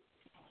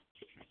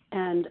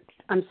 And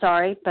I'm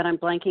sorry, but I'm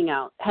blanking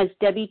out. Was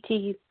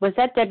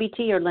that Debbie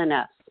T. or Lynn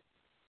S.?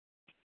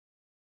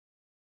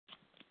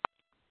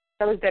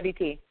 That was Debbie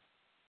T.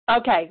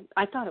 Okay,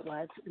 I thought it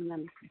was. And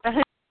then,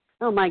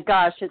 oh my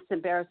gosh, it's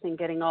embarrassing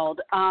getting old.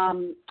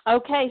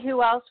 Okay,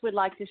 who else would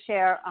like to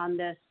share on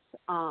this?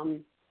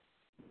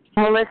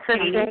 Melissa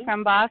C.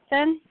 from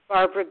Boston.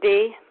 Barbara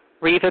B.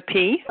 Reva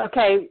P.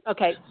 Okay.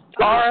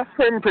 Laura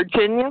from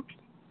Virginia.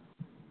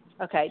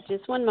 Okay,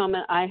 just one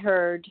moment. I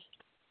heard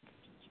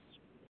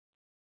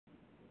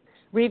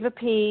Reva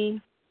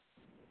P.,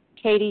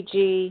 Katie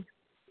G.,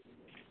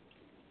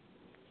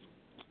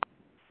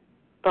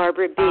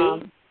 Barbara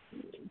B.,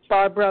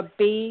 Barbara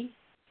B.,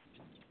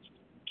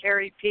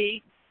 Carrie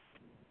P.,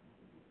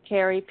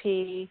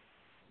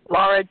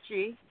 Laura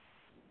G.,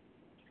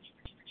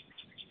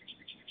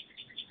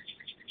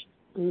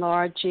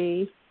 Laura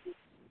G.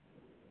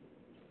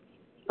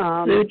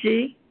 Sue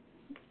G.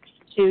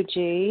 Sue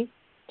G.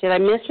 Did I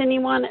miss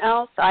anyone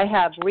else? I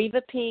have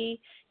Reva P.,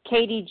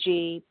 Katie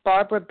G.,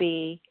 Barbara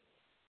B.,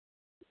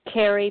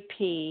 Carrie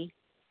P.,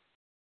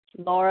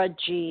 Laura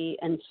G.,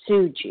 and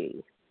Sue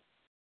G.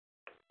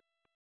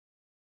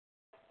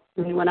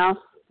 Anyone else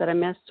that I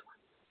missed?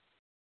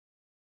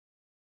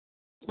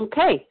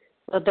 Okay.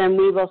 Well, then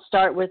we will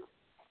start with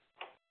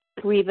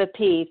Reva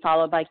P.,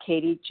 followed by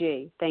Katie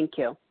G. Thank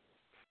you.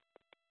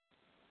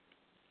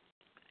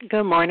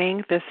 Good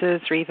morning. This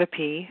is Reva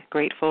P.,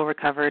 grateful,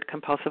 recovered,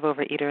 compulsive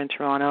overeater in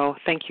Toronto.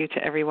 Thank you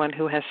to everyone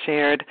who has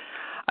shared.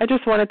 I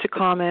just wanted to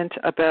comment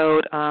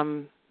about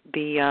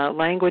the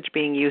language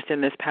being used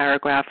in this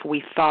paragraph,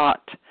 we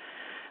thought,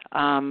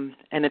 and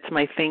it's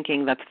my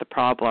thinking that's the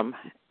problem.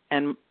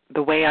 And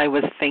the way I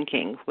was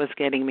thinking was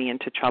getting me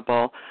into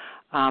trouble.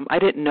 I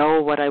didn't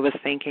know what I was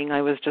thinking.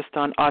 I was just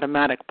on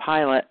automatic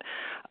pilot.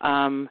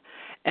 And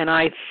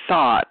I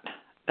thought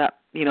that,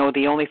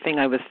 the only thing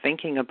I was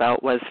thinking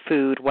about was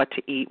food, what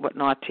to eat, what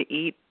not to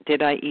eat.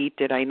 Did I eat?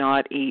 Did I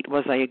not eat?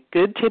 Was I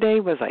good today?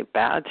 Was I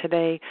bad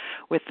today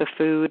with the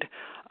food?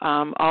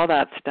 All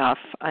that stuff.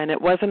 And it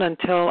wasn't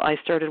until I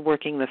started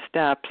working the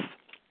steps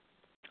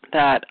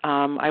that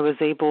I was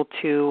able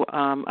to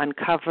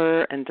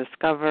uncover and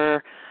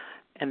discover,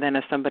 and then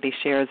as somebody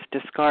shares,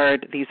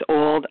 discard these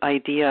old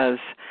ideas.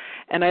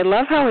 And I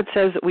love how it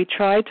says that we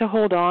try to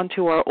hold on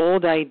to our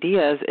old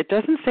ideas. It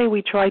doesn't say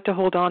we try to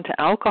hold on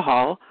to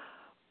alcohol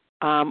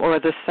or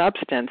the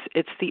substance.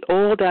 It's the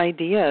old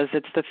ideas.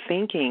 It's the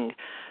thinking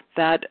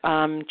that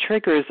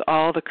triggers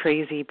all the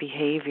crazy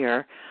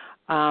behavior.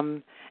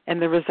 And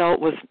the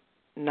result was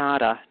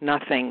nada,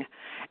 nothing.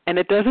 And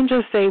it doesn't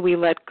just say we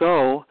let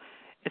go.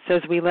 It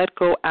says we let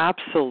go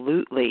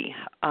absolutely.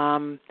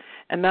 And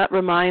that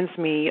reminds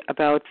me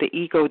about the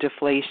ego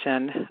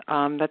deflation.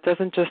 That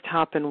doesn't just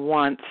happen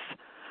once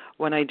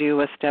when I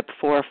do a step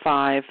 4 or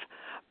 5,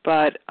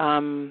 but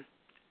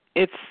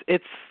it's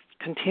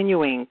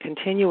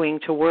continuing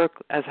to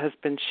work, as has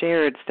been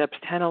shared, steps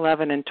 10,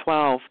 11, and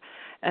 12.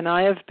 And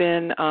I have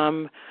been,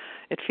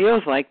 it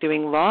feels like,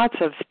 doing lots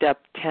of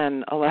step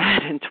 10, 11,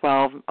 and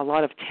 12, a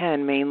lot of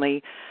 10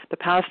 mainly, the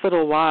past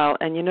little while.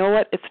 And you know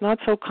what? It's not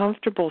so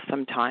comfortable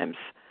sometimes.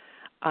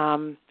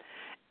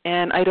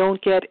 And I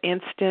don't get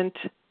instant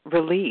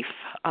relief,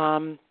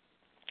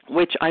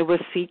 which I was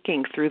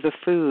seeking through the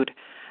food.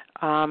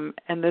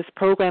 And this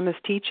program is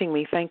teaching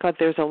me, thank God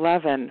there's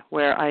 11,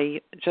 where I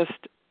just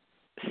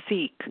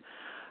seek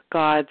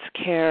God's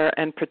care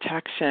and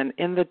protection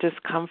in the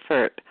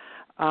discomfort.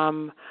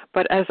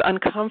 But as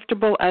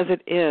uncomfortable as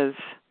it is,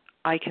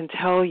 I can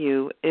tell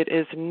you it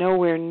is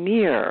nowhere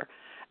near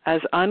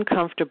as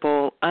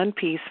uncomfortable,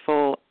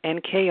 unpeaceful,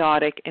 and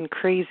chaotic and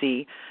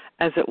crazy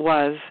as it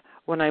was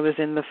when I was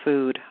in the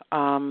food.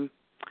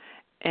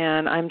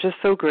 And I'm just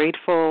so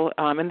grateful.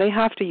 And he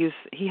has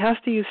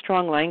to use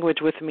strong language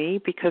with me,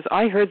 because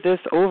I heard this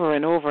over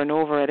and over and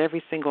over at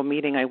every single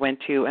meeting I went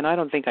to, and I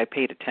don't think I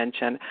paid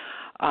attention.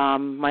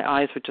 My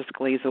eyes would just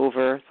glaze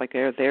over. It's like,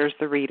 there's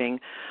the reading.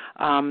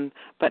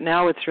 But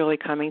now it's really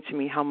coming to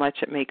me how much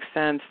it makes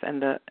sense,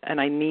 and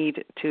I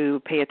need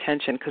to pay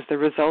attention, because the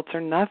results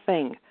are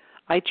nothing.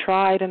 I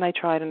tried and I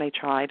tried and I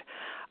tried.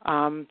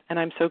 And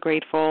I'm so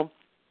grateful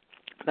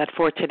that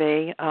for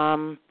today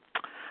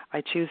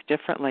I choose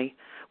differently.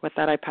 With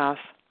that, I pass.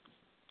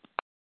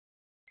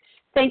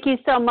 Thank you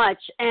so much.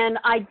 And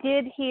I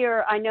did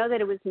hear, I know that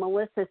it was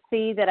Melissa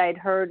C. that I'd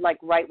heard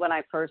right when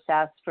I first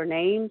asked for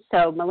names.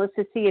 So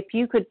Melissa C., if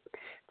you could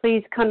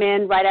please come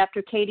in right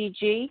after Katie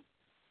G.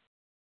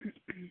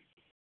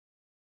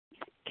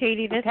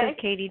 Katie, this is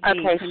Katie G.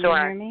 Okay, Can sure.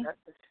 you hear me?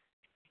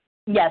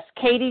 Yes,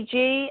 Katie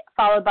G.,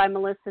 followed by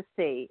Melissa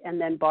C.,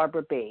 and then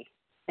Barbara B.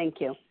 Thank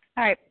you.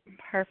 All right,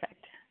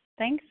 perfect.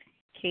 Thanks,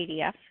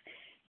 Katie F.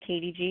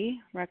 Katie G.,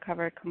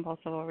 recovered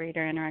compulsive overeater,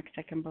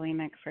 anorexic, and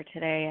bulimic for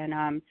today.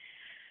 And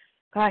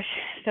gosh,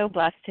 so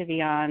blessed to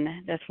be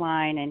on this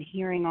line and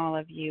hearing all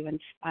of you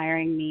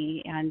inspiring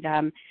me.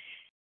 And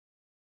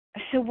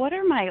so what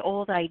are my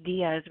old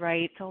ideas,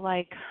 right? So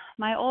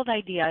my old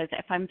ideas,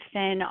 if I'm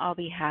thin, I'll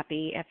be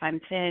happy. If I'm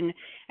thin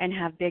and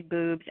have big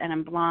boobs and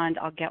I'm blonde,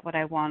 I'll get what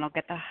I want. I'll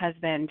get the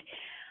husband.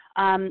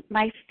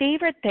 My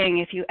favorite thing,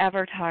 if you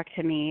ever talk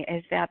to me,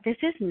 is that this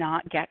is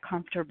not Get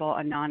Comfortable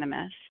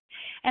Anonymous.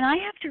 And I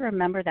have to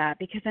remember that,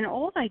 because an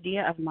old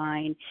idea of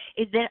mine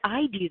is that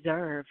I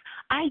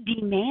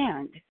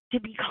demand to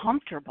be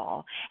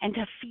comfortable and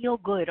to feel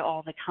good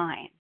all the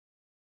time.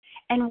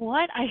 And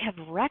what I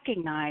have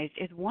recognized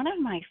is one of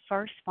my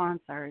first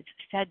sponsors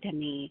said to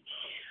me,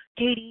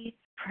 Katie,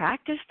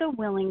 practice the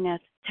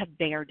willingness to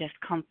bear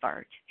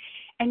discomfort.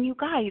 And you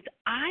guys,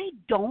 I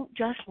don't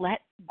just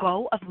let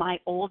go of my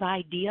old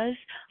ideas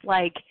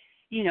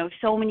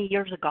so many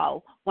years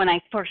ago when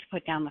I first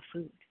put down the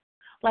food.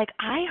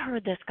 I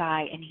heard this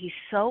guy, and he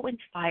so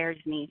inspires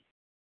me,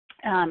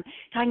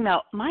 talking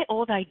about my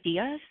old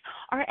ideas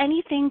are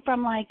anything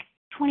from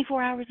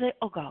 24 hours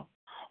ago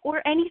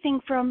or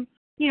anything from,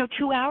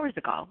 2 hours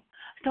ago.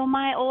 So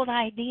my old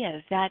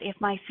ideas that if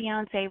my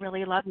fiance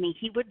really loved me,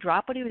 he would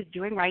drop what he was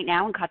doing right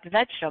now and cut the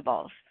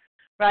vegetables,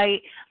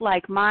 right?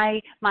 Like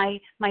my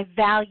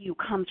value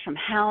comes from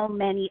how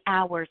many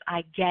hours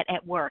I get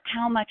at work,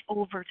 how much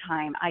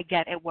overtime I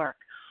get at work.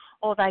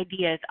 Old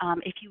ideas.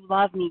 If you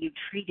love me, you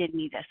treat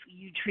me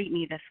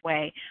this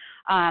way.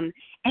 And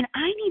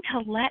I need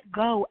to let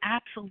go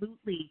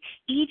absolutely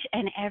each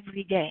and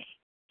every day.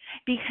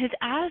 Because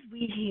as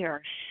we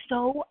hear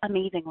so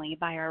amazingly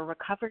by our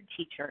recovered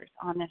teachers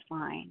on this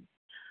line,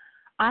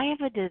 I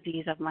have a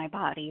disease of my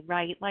body,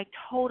 right? Like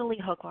totally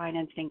hook, line,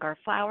 and sinker,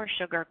 flour,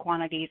 sugar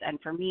quantities, and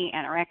for me,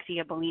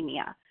 anorexia,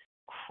 bulimia,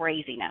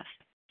 craziness,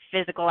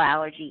 physical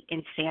allergy,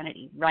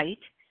 insanity, right?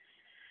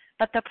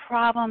 But the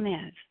problem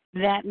is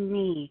that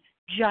me,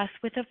 just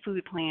with a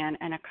food plan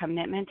and a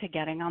commitment to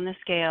getting on the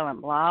scale and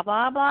blah,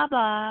 blah, blah,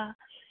 blah,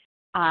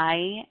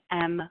 I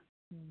am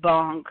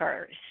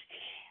bonkers.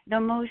 The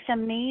most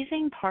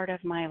amazing part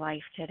of my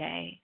life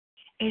today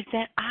is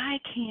that I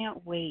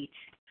can't wait.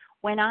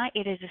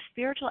 It is a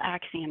spiritual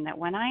axiom that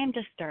when I am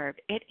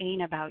disturbed, it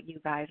ain't about you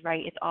guys,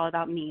 right? It's all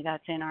about me.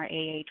 That's in our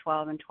AA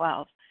 12 and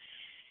 12.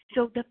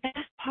 So the best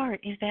part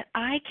is that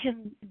I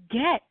can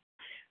get,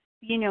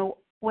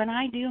 when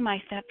I do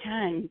my step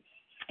 10,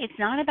 it's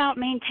not about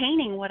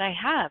maintaining what I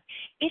have.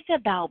 It's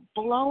about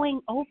blowing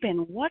open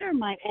what are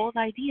my old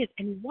ideas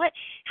and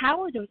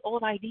how are those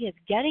old ideas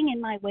getting in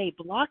my way,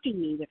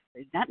 blocking me with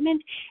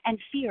resentment and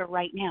fear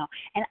right now.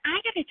 And I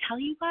got to tell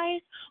you guys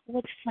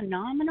what's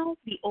phenomenal,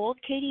 the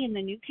old Katie and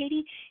the new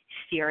Katie,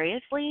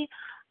 seriously,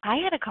 I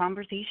had a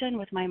conversation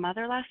with my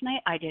mother last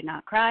night. I did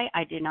not cry.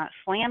 I did not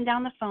slam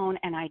down the phone,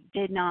 and I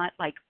did not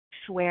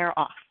swear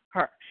off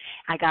her.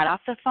 I got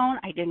off the phone,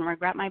 I didn't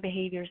regret my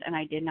behaviors, and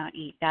I did not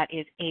eat. That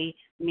is a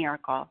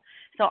miracle.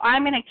 So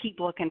I'm going to keep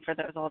looking for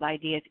those old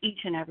ideas each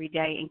and every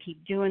day and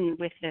keep doing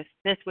with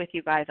this with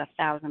you guys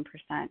 1,000%.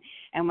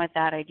 And with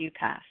that, I do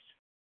pass.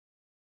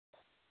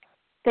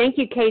 Thank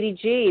you, Katie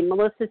G.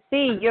 Melissa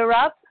C., you're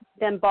up,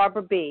 then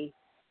Barbara B.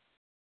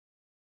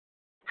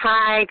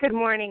 Hi, good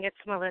morning. It's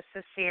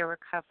Melissa C., a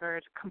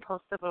recovered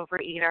compulsive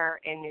overeater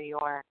in New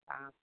York.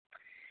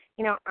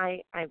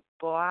 I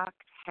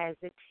balked,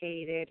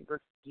 hesitated,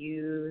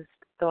 refused,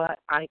 thought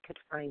I could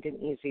find an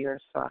easier,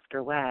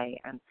 softer way.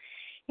 And,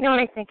 when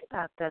I think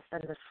about this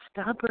and the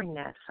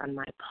stubbornness on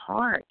my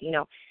part,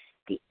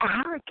 the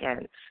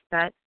arrogance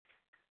that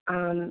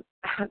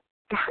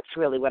that's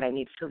really what I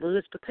need to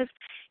lose because,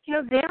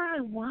 there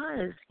I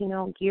was,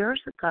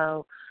 years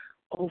ago,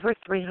 over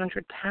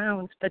 300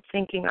 pounds, but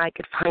thinking I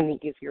could find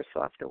the easier,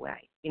 softer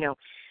way.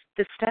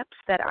 The steps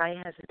that I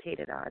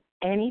hesitated on,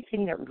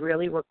 anything that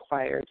really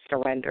required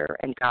surrender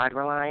and God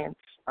reliance,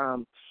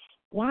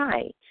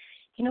 why?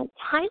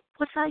 Why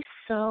was I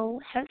so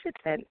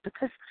hesitant?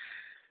 Because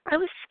I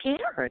was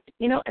scared.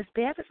 As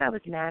bad as I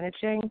was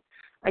managing,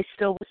 I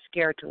still was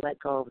scared to let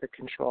go of the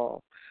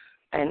control.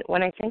 And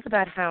when I think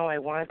about how I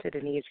wanted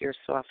an easier,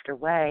 softer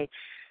way,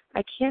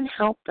 I can't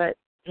help but,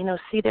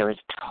 see there is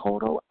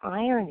total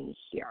irony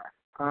here.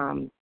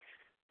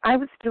 I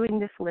was doing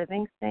this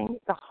living thing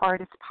the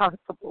hardest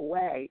possible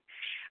way.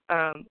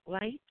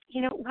 Life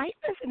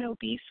as an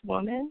obese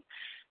woman,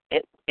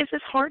 it is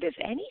as hard as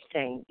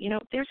anything.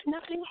 There's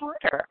nothing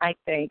harder, I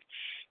think,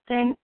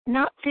 than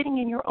not fitting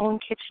in your own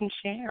kitchen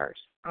chairs.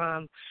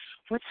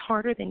 What's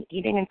harder than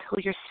eating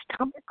until your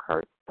stomach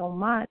hurts so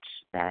much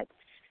that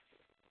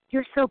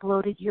you're so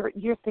bloated,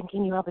 you're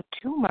thinking you have a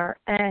tumor,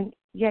 and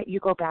yet you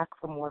go back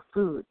for more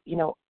food,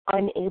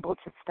 unable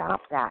to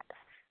stop that.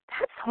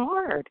 That's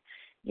hard.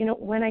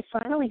 When I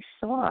finally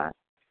saw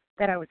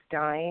that I was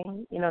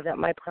dying, that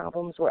my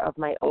problems were of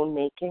my own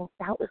making,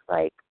 that was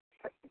like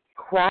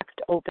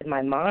cracked open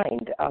my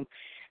mind,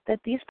 that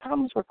these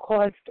problems were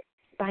caused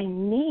by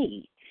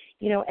me,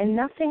 and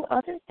nothing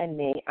other than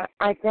me.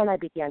 Then I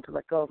began to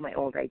let go of my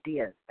old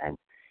ideas. And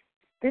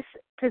this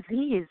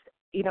disease,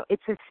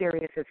 it's as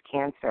serious as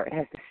cancer. It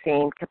has the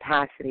same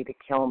capacity to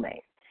kill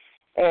me.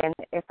 And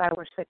if I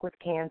were sick with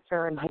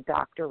cancer and my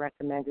doctor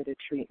recommended a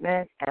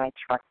treatment and I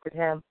trusted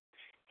him,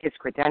 his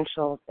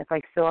credentials, if I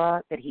saw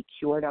that he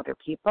cured other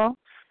people,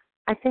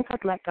 I think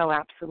I'd let go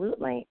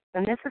absolutely.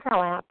 And this is how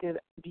I have to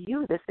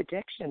view this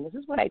addiction. This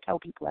is what I tell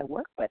people I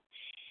work with.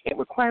 It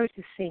requires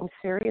the same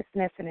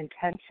seriousness and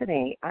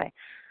intensity.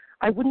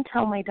 I wouldn't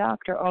tell my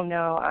doctor, oh,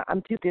 no,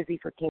 I'm too busy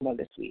for chemo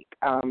this week,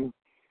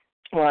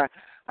 or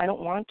I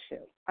don't want to.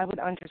 I would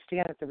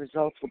understand that the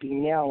results will be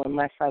nil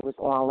unless I was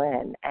all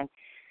in. And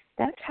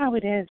that's how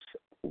it is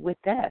with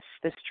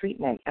this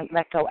treatment. And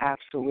let go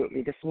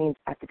absolutely. This means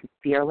I have to be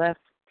fearless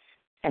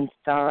and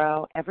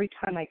thorough. Every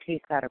time I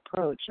take that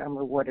approach, I'm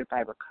rewarded by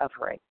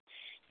recovery.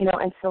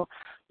 And so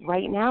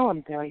right now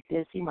I'm very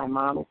busy. My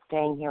mom is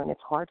staying here, and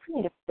it's hard for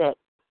me to fit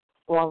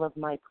all of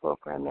my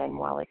program in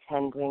while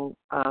attending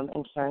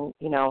and caring,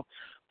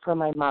 for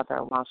my mother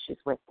while she's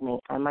with me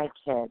and my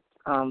kids.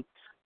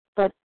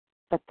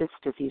 But this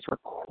disease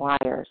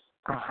requires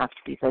I have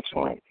to be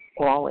vigilant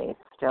always,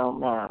 still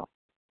now.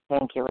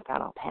 Thank you. With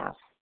that, I'll pass.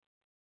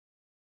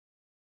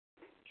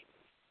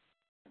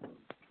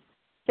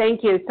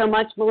 Thank you so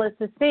much,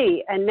 Melissa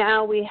C. And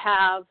now we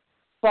have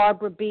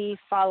Barbara B.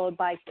 followed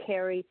by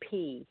Carrie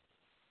P.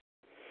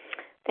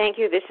 Thank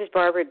you. This is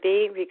Barbara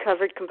B.,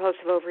 recovered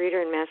compulsive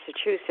overeater in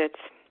Massachusetts.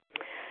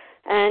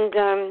 And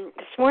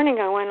this morning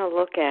I want to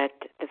look at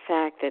the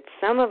fact that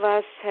some of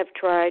us have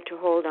tried to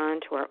hold on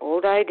to our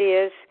old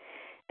ideas,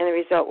 and the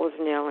result was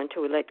nil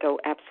until we let go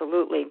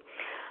absolutely.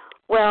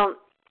 Well,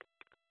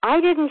 I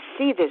didn't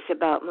see this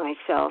about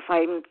myself.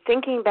 I'm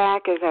thinking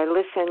back as I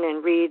listen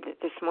and read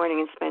this morning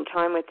and spend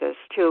time with this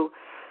to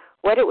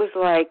what it was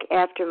like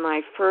after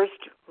my first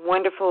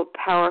wonderful,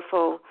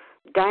 powerful,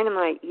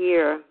 dynamite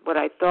year, what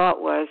I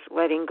thought was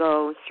letting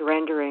go,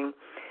 surrendering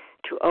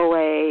to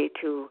OA,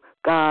 to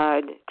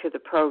God, to the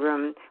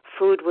program.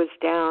 Food was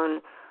down,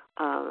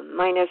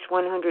 minus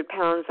 100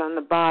 pounds on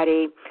the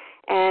body.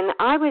 And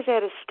I was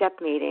at a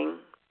step meeting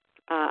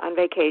on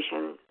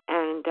vacation,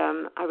 and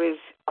I was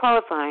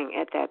qualifying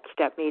at that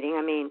step meeting.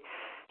 I mean,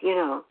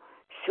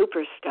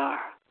 superstar,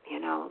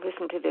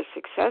 listen to this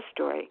success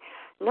story,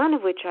 none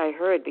of which I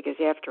heard because,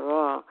 after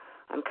all,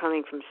 I'm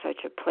coming from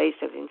such a place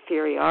of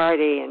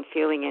inferiority and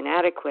feeling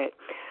inadequate.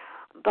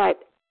 But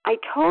I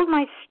told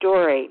my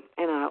story,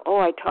 and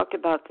I talked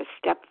about the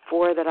step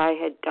 4 that I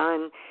had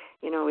done,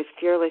 was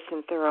fearless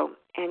and thorough.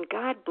 And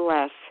God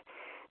bless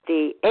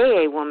the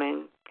AA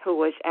woman who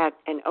was at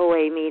an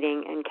OA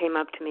meeting and came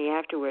up to me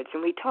afterwards,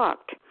 and we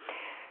talked.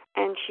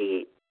 And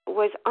she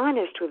was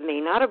honest with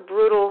me, not a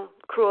brutal,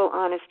 cruel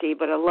honesty,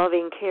 but a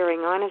loving,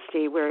 caring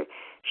honesty where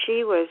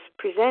she was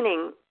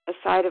presenting a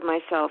side of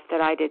myself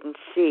that I didn't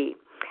see.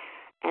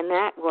 And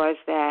that was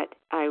that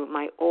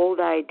my old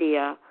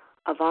idea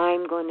of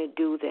I'm going to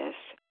do this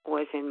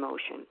was in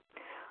motion.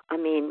 I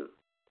mean,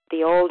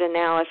 the old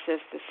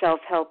analysis, the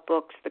self-help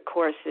books, the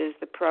courses,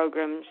 the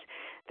programs,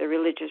 the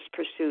religious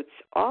pursuits,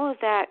 all of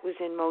that was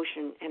in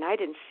motion, and I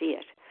didn't see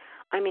it.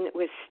 I mean, it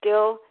was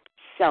still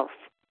self.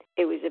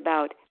 It was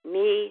about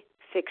me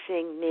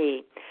fixing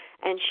me.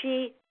 And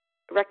she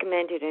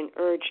recommended and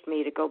urged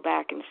me to go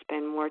back and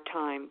spend more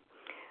time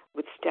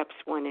with steps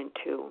 1 and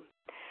 2.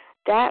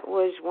 That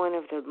was one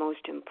of the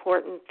most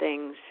important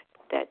things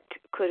that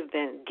could have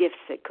been gifts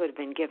that could have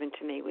been given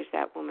to me, was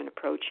that woman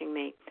approaching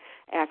me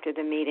after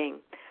the meeting.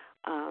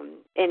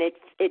 And it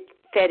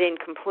fed in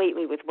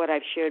completely with what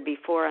I've shared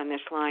before on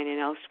this line and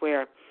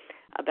elsewhere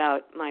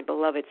about my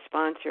beloved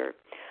sponsor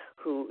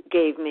who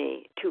gave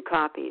me 2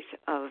 copies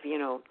of,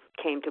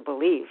 Came to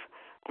Believe,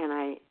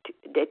 and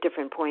at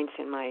different points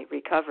in my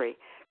recovery,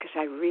 because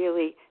I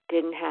really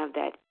didn't have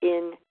that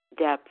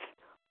in-depth,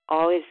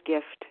 all His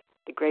gift,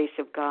 the grace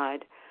of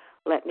God.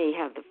 Let me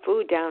have the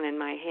food down and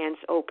my hands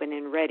open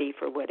and ready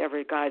for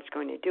whatever God's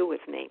going to do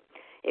with me.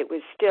 It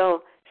was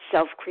still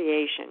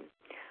self-creation.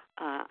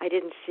 I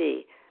didn't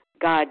see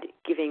God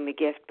giving the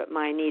gift, but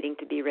my needing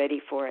to be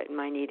ready for it and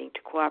my needing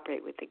to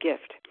cooperate with the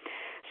gift.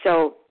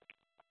 So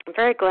I'm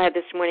very glad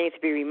this morning to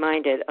be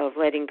reminded of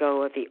letting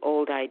go of the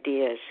old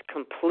ideas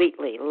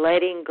completely,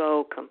 letting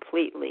go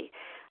completely.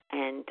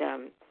 And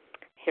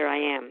here I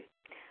am.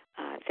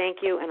 Thank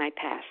you, and I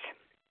pass.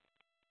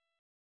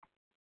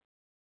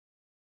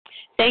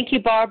 Thank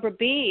you, Barbara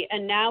B.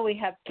 And now we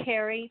have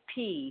Carrie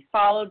P.,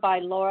 followed by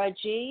Laura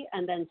G.,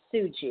 and then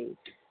Sue G.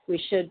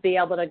 We should be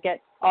able to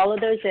get all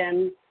of those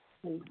in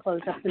and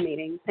close up the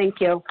meeting.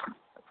 Thank you.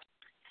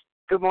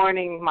 Good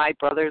morning, my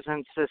brothers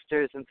and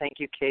sisters, and thank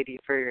you, Katie,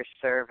 for your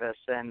service.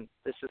 And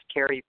this is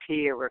Carrie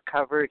P., a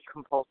recovered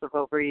compulsive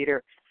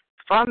overeater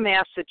from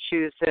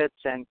Massachusetts,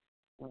 and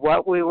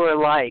what we were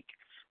like.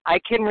 I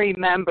can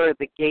remember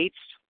the gates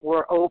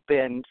were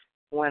opened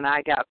when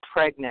I got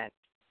pregnant.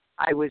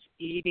 I was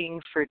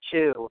eating for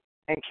 2,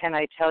 and can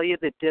I tell you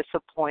the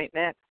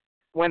disappointment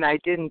when I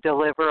didn't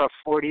deliver a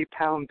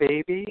 40-pound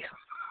baby?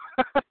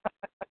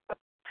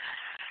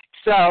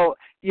 So,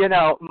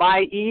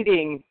 my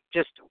eating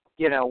just,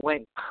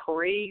 went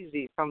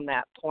crazy from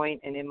that point.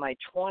 And in my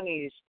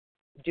 20s,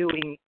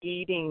 doing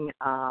eating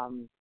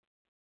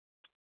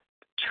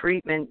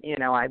treatment,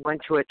 I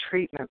went to a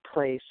treatment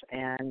place,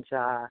 and,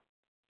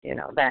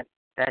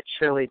 that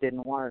surely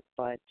didn't work.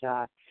 But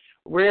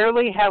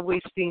rarely have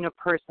we seen a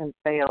person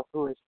fail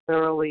who has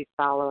thoroughly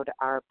followed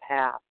our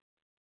path.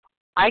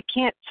 I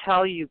can't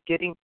tell you,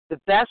 the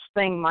best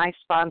thing my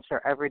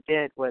sponsor ever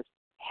did was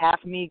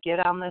have me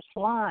get on this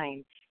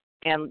line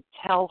and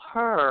tell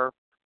her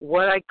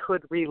what I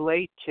could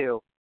relate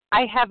to.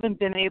 I haven't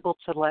been able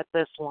to let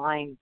this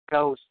line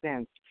go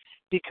since,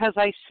 because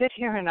I sit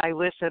here and I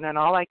listen, and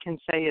all I can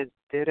say is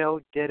ditto,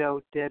 ditto,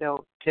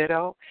 ditto,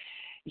 ditto.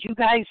 You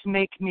guys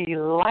make me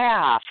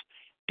laugh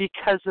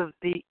because of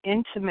the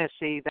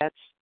intimacy that's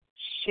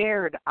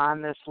shared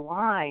on this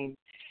line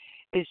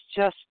is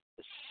just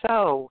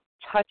so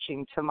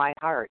touching to my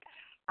heart.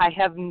 I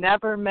have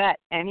never met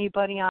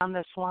anybody on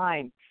this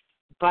line,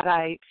 but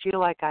I feel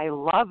like I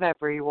love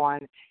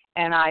everyone,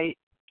 and I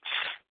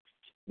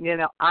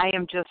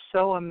am just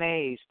so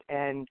amazed.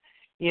 And,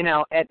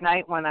 at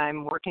night when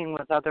I'm working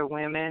with other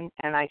women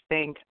and I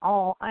think,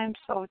 oh, I'm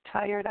so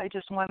tired, I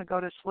just want to go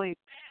to sleep,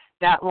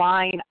 that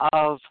line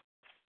of,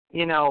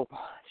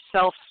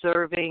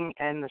 self-serving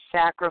and the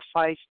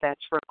sacrifice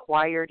that's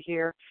required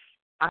here,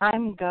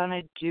 I'm going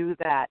to do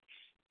that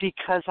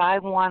because I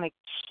want to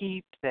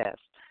keep this.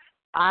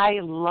 I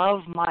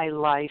love my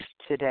life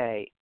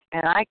today,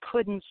 and I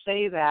couldn't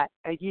say that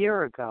a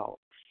year ago.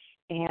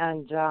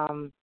 And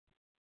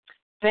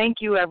thank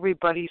you,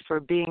 everybody, for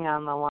being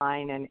on the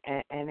line.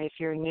 And if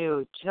you're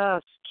new,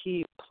 just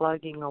keep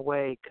plugging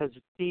away because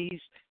these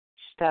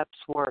steps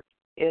work.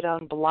 It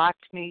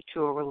unblocked me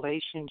to a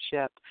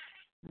relationship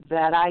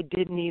that I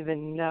didn't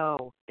even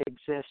know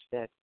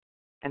existed.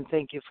 And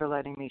thank you for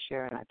letting me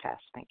share, and I pass.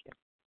 Thank you.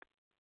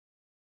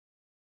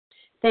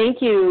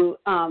 Thank you,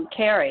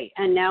 Carrie.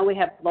 And now we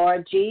have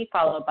Laura G.,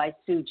 followed by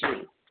Sue G.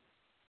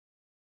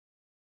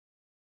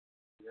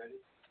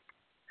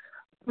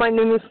 My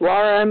name is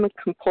Laura. I'm a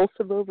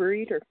compulsive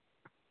overeater.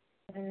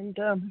 And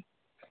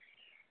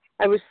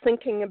I was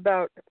thinking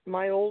about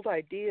my old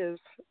ideas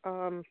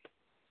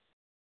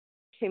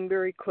came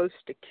very close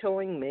to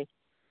killing me.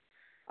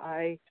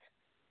 I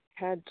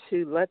had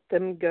to let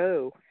them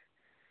go.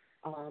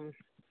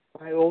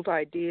 My old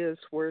ideas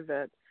were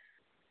that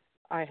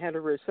I had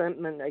a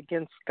resentment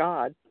against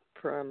God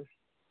from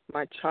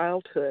my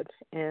childhood,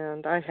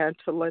 and I had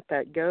to let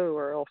that go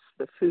or else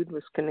the food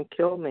was going to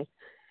kill me.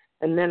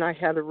 And then I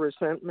had a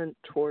resentment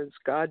towards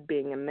God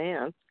being a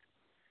man.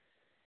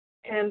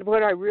 And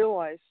what I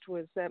realized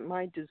was that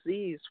my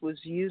disease was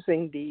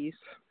using these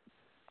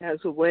as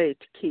a way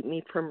to keep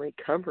me from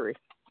recovery.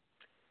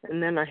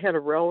 And then I had a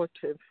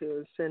relative who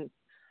was in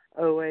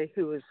OA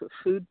who was a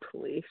food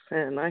police,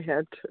 and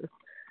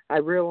I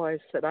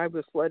realized that I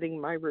was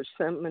letting my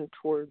resentment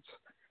towards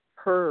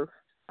her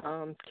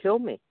kill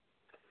me.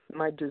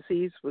 My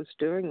disease was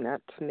doing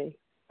that to me.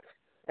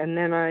 And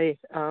then I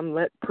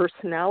let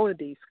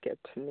personalities get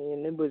to me,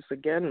 and it was,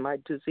 again, my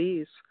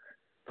disease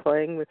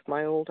playing with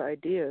my old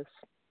ideas.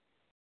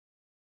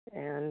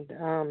 And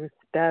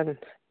then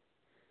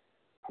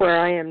where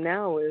I am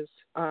now is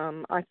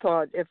I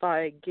thought if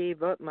I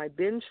gave up my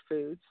binge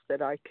foods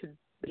that I could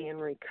be in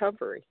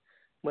recovery.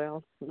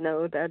 Well,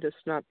 no, that is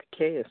not the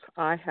case.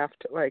 I have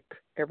to, like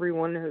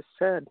everyone has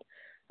said,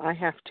 I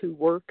have to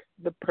work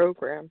the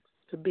program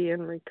to be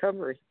in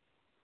recovery.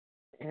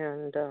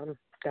 And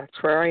that's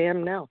where I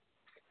am now.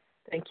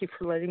 Thank you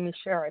for letting me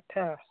share. I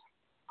pass.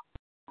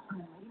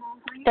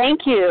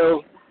 Thank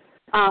you,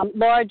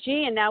 Laura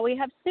G., and now we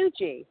have Sue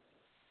G.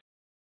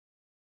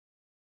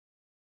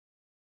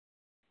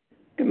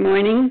 Good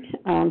morning.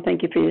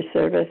 Thank you for your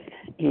service.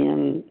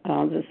 And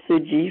this is Sue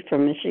G.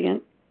 from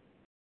Michigan.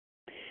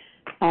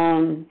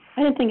 I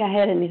didn't think I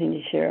had anything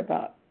to share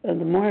about. The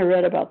more I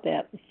read about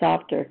that, the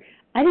softer.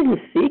 I didn't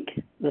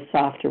seek the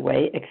softer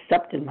way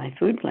except in my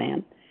food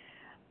plan,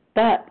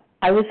 but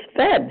I was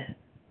fed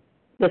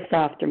the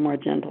softer, more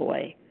gentle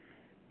way.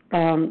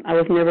 I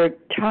was never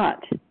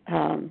taught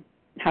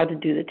how to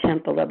do the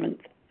 10th, 11th.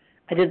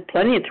 I did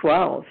plenty of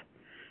 12.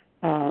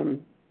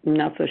 I'm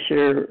not so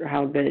sure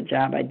how good a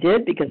job I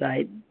did because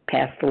I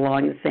passed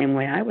along the same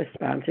way I was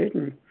sponsored,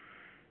 and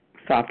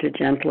softer,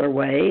 gentler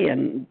way,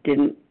 and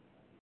didn't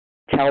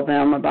tell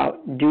them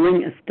about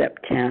doing a step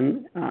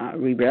 10.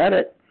 Reread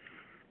it,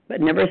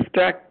 but never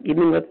struck,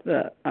 even with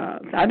the,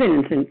 I've been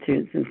in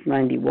Institute since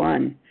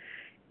 91,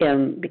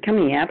 and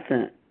becoming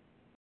absent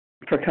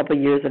for a couple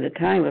of years at a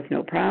time with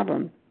no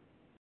problem.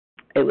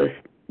 It was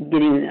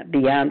getting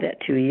beyond that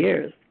 2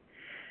 years.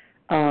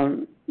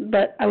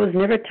 But I was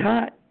never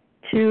taught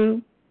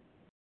to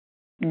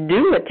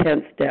do a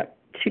 10th step,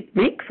 to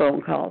make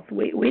phone calls.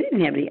 We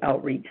didn't have the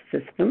outreach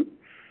system.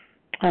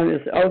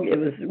 It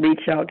was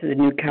reach out to the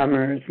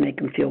newcomers, make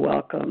them feel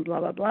welcome, blah,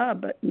 blah, blah,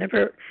 but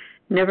never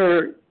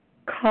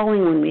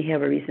calling when we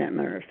have a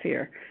resentment or a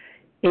fear.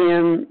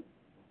 And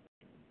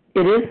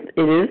it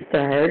is the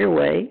harder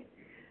way,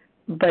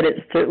 but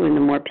it's certainly the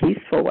more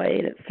peaceful way,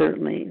 and it's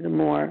certainly the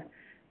more,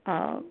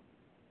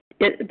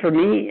 for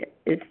me,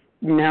 it's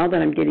now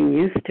that I'm getting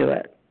used to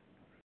it.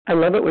 I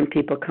love it when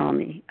people call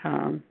me.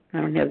 I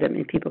don't have that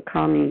many people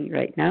call me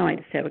right now. I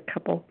just have a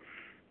couple.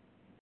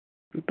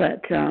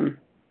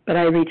 But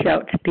I reach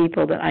out to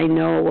people that I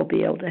know will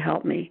be able to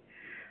help me,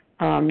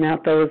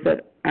 not those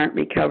that aren't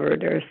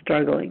recovered or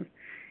struggling.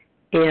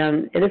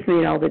 And it has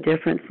made all the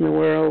difference in the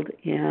world,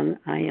 and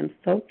I am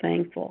so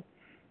thankful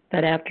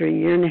that after a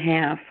year and a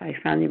half, I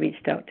finally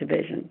reached out to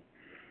Vision.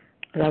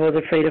 I was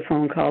afraid of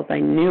phone calls. I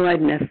knew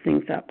I'd mess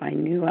things up. I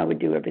knew I would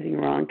do everything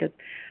wrong because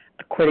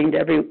according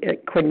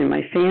to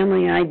my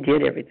family, I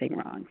did everything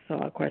wrong. So,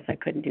 of course, I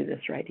couldn't do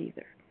this right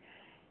either.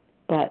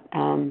 But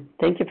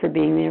thank you for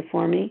being there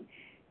for me.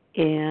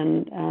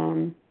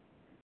 And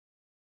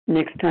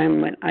next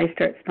time when I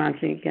start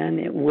sponsoring again,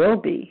 it will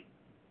be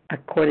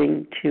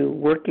according to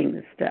working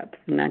the steps,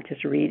 not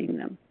just reading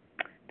them.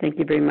 Thank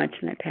you very much,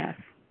 and I pass.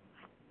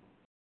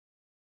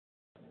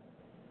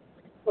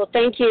 Well,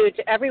 thank you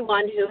to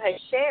everyone who has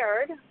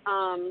shared.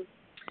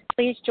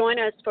 Please join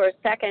us for a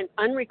second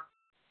unrecorded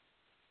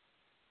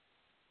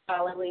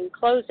following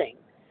closing.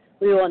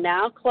 We will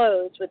now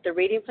close with the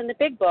reading from the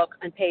Big Book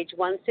on page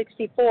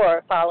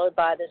 164, followed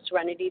by the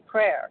Serenity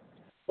Prayer.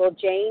 Will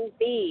Jane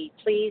B.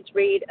 please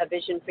read A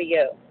Vision for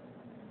You?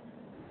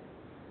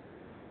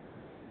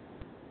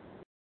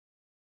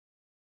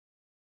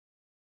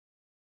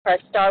 Press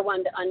star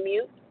 1 to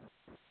unmute.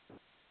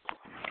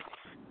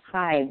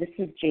 Hi, this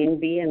is Jane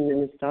B. in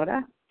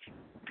Minnesota.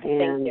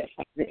 And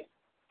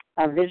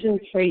a vision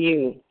for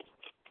you.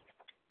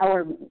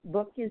 Our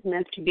book is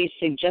meant to be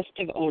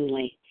suggestive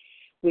only.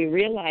 We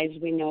realize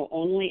we know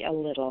only a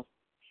little.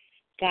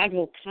 God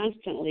will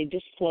constantly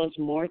disclose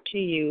more to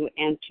you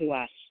and to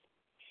us.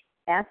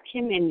 Ask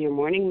Him in your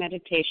morning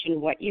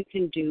meditation what you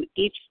can do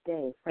each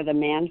day for the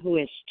man who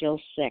is still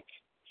sick.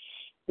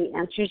 The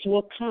answers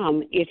will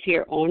come if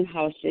your own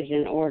house is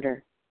in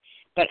order.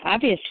 But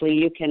obviously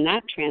you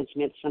cannot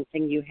transmit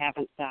something you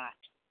haven't thought.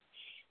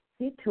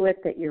 See to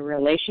it that your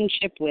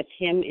relationship with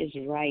Him is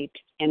right,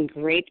 and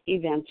great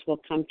events will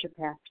come to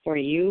pass for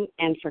you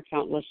and for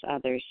countless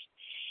others.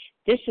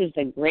 This is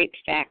the great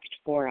fact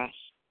for us.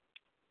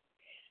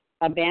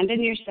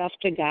 Abandon yourself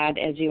to God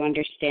as you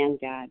understand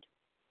God.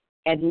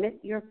 Admit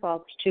your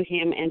faults to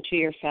Him and to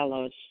your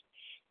fellows.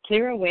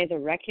 Clear away the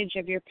wreckage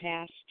of your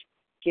past.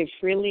 Give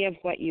freely of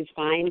what you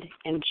find,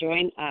 and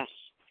join us.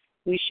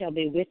 We shall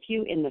be with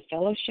you in the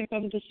fellowship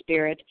of the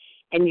Spirit,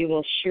 and you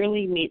will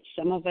surely meet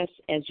some of us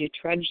as you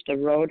trudge the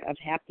road of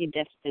happy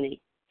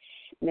destiny.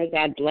 May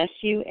God bless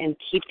you and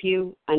keep you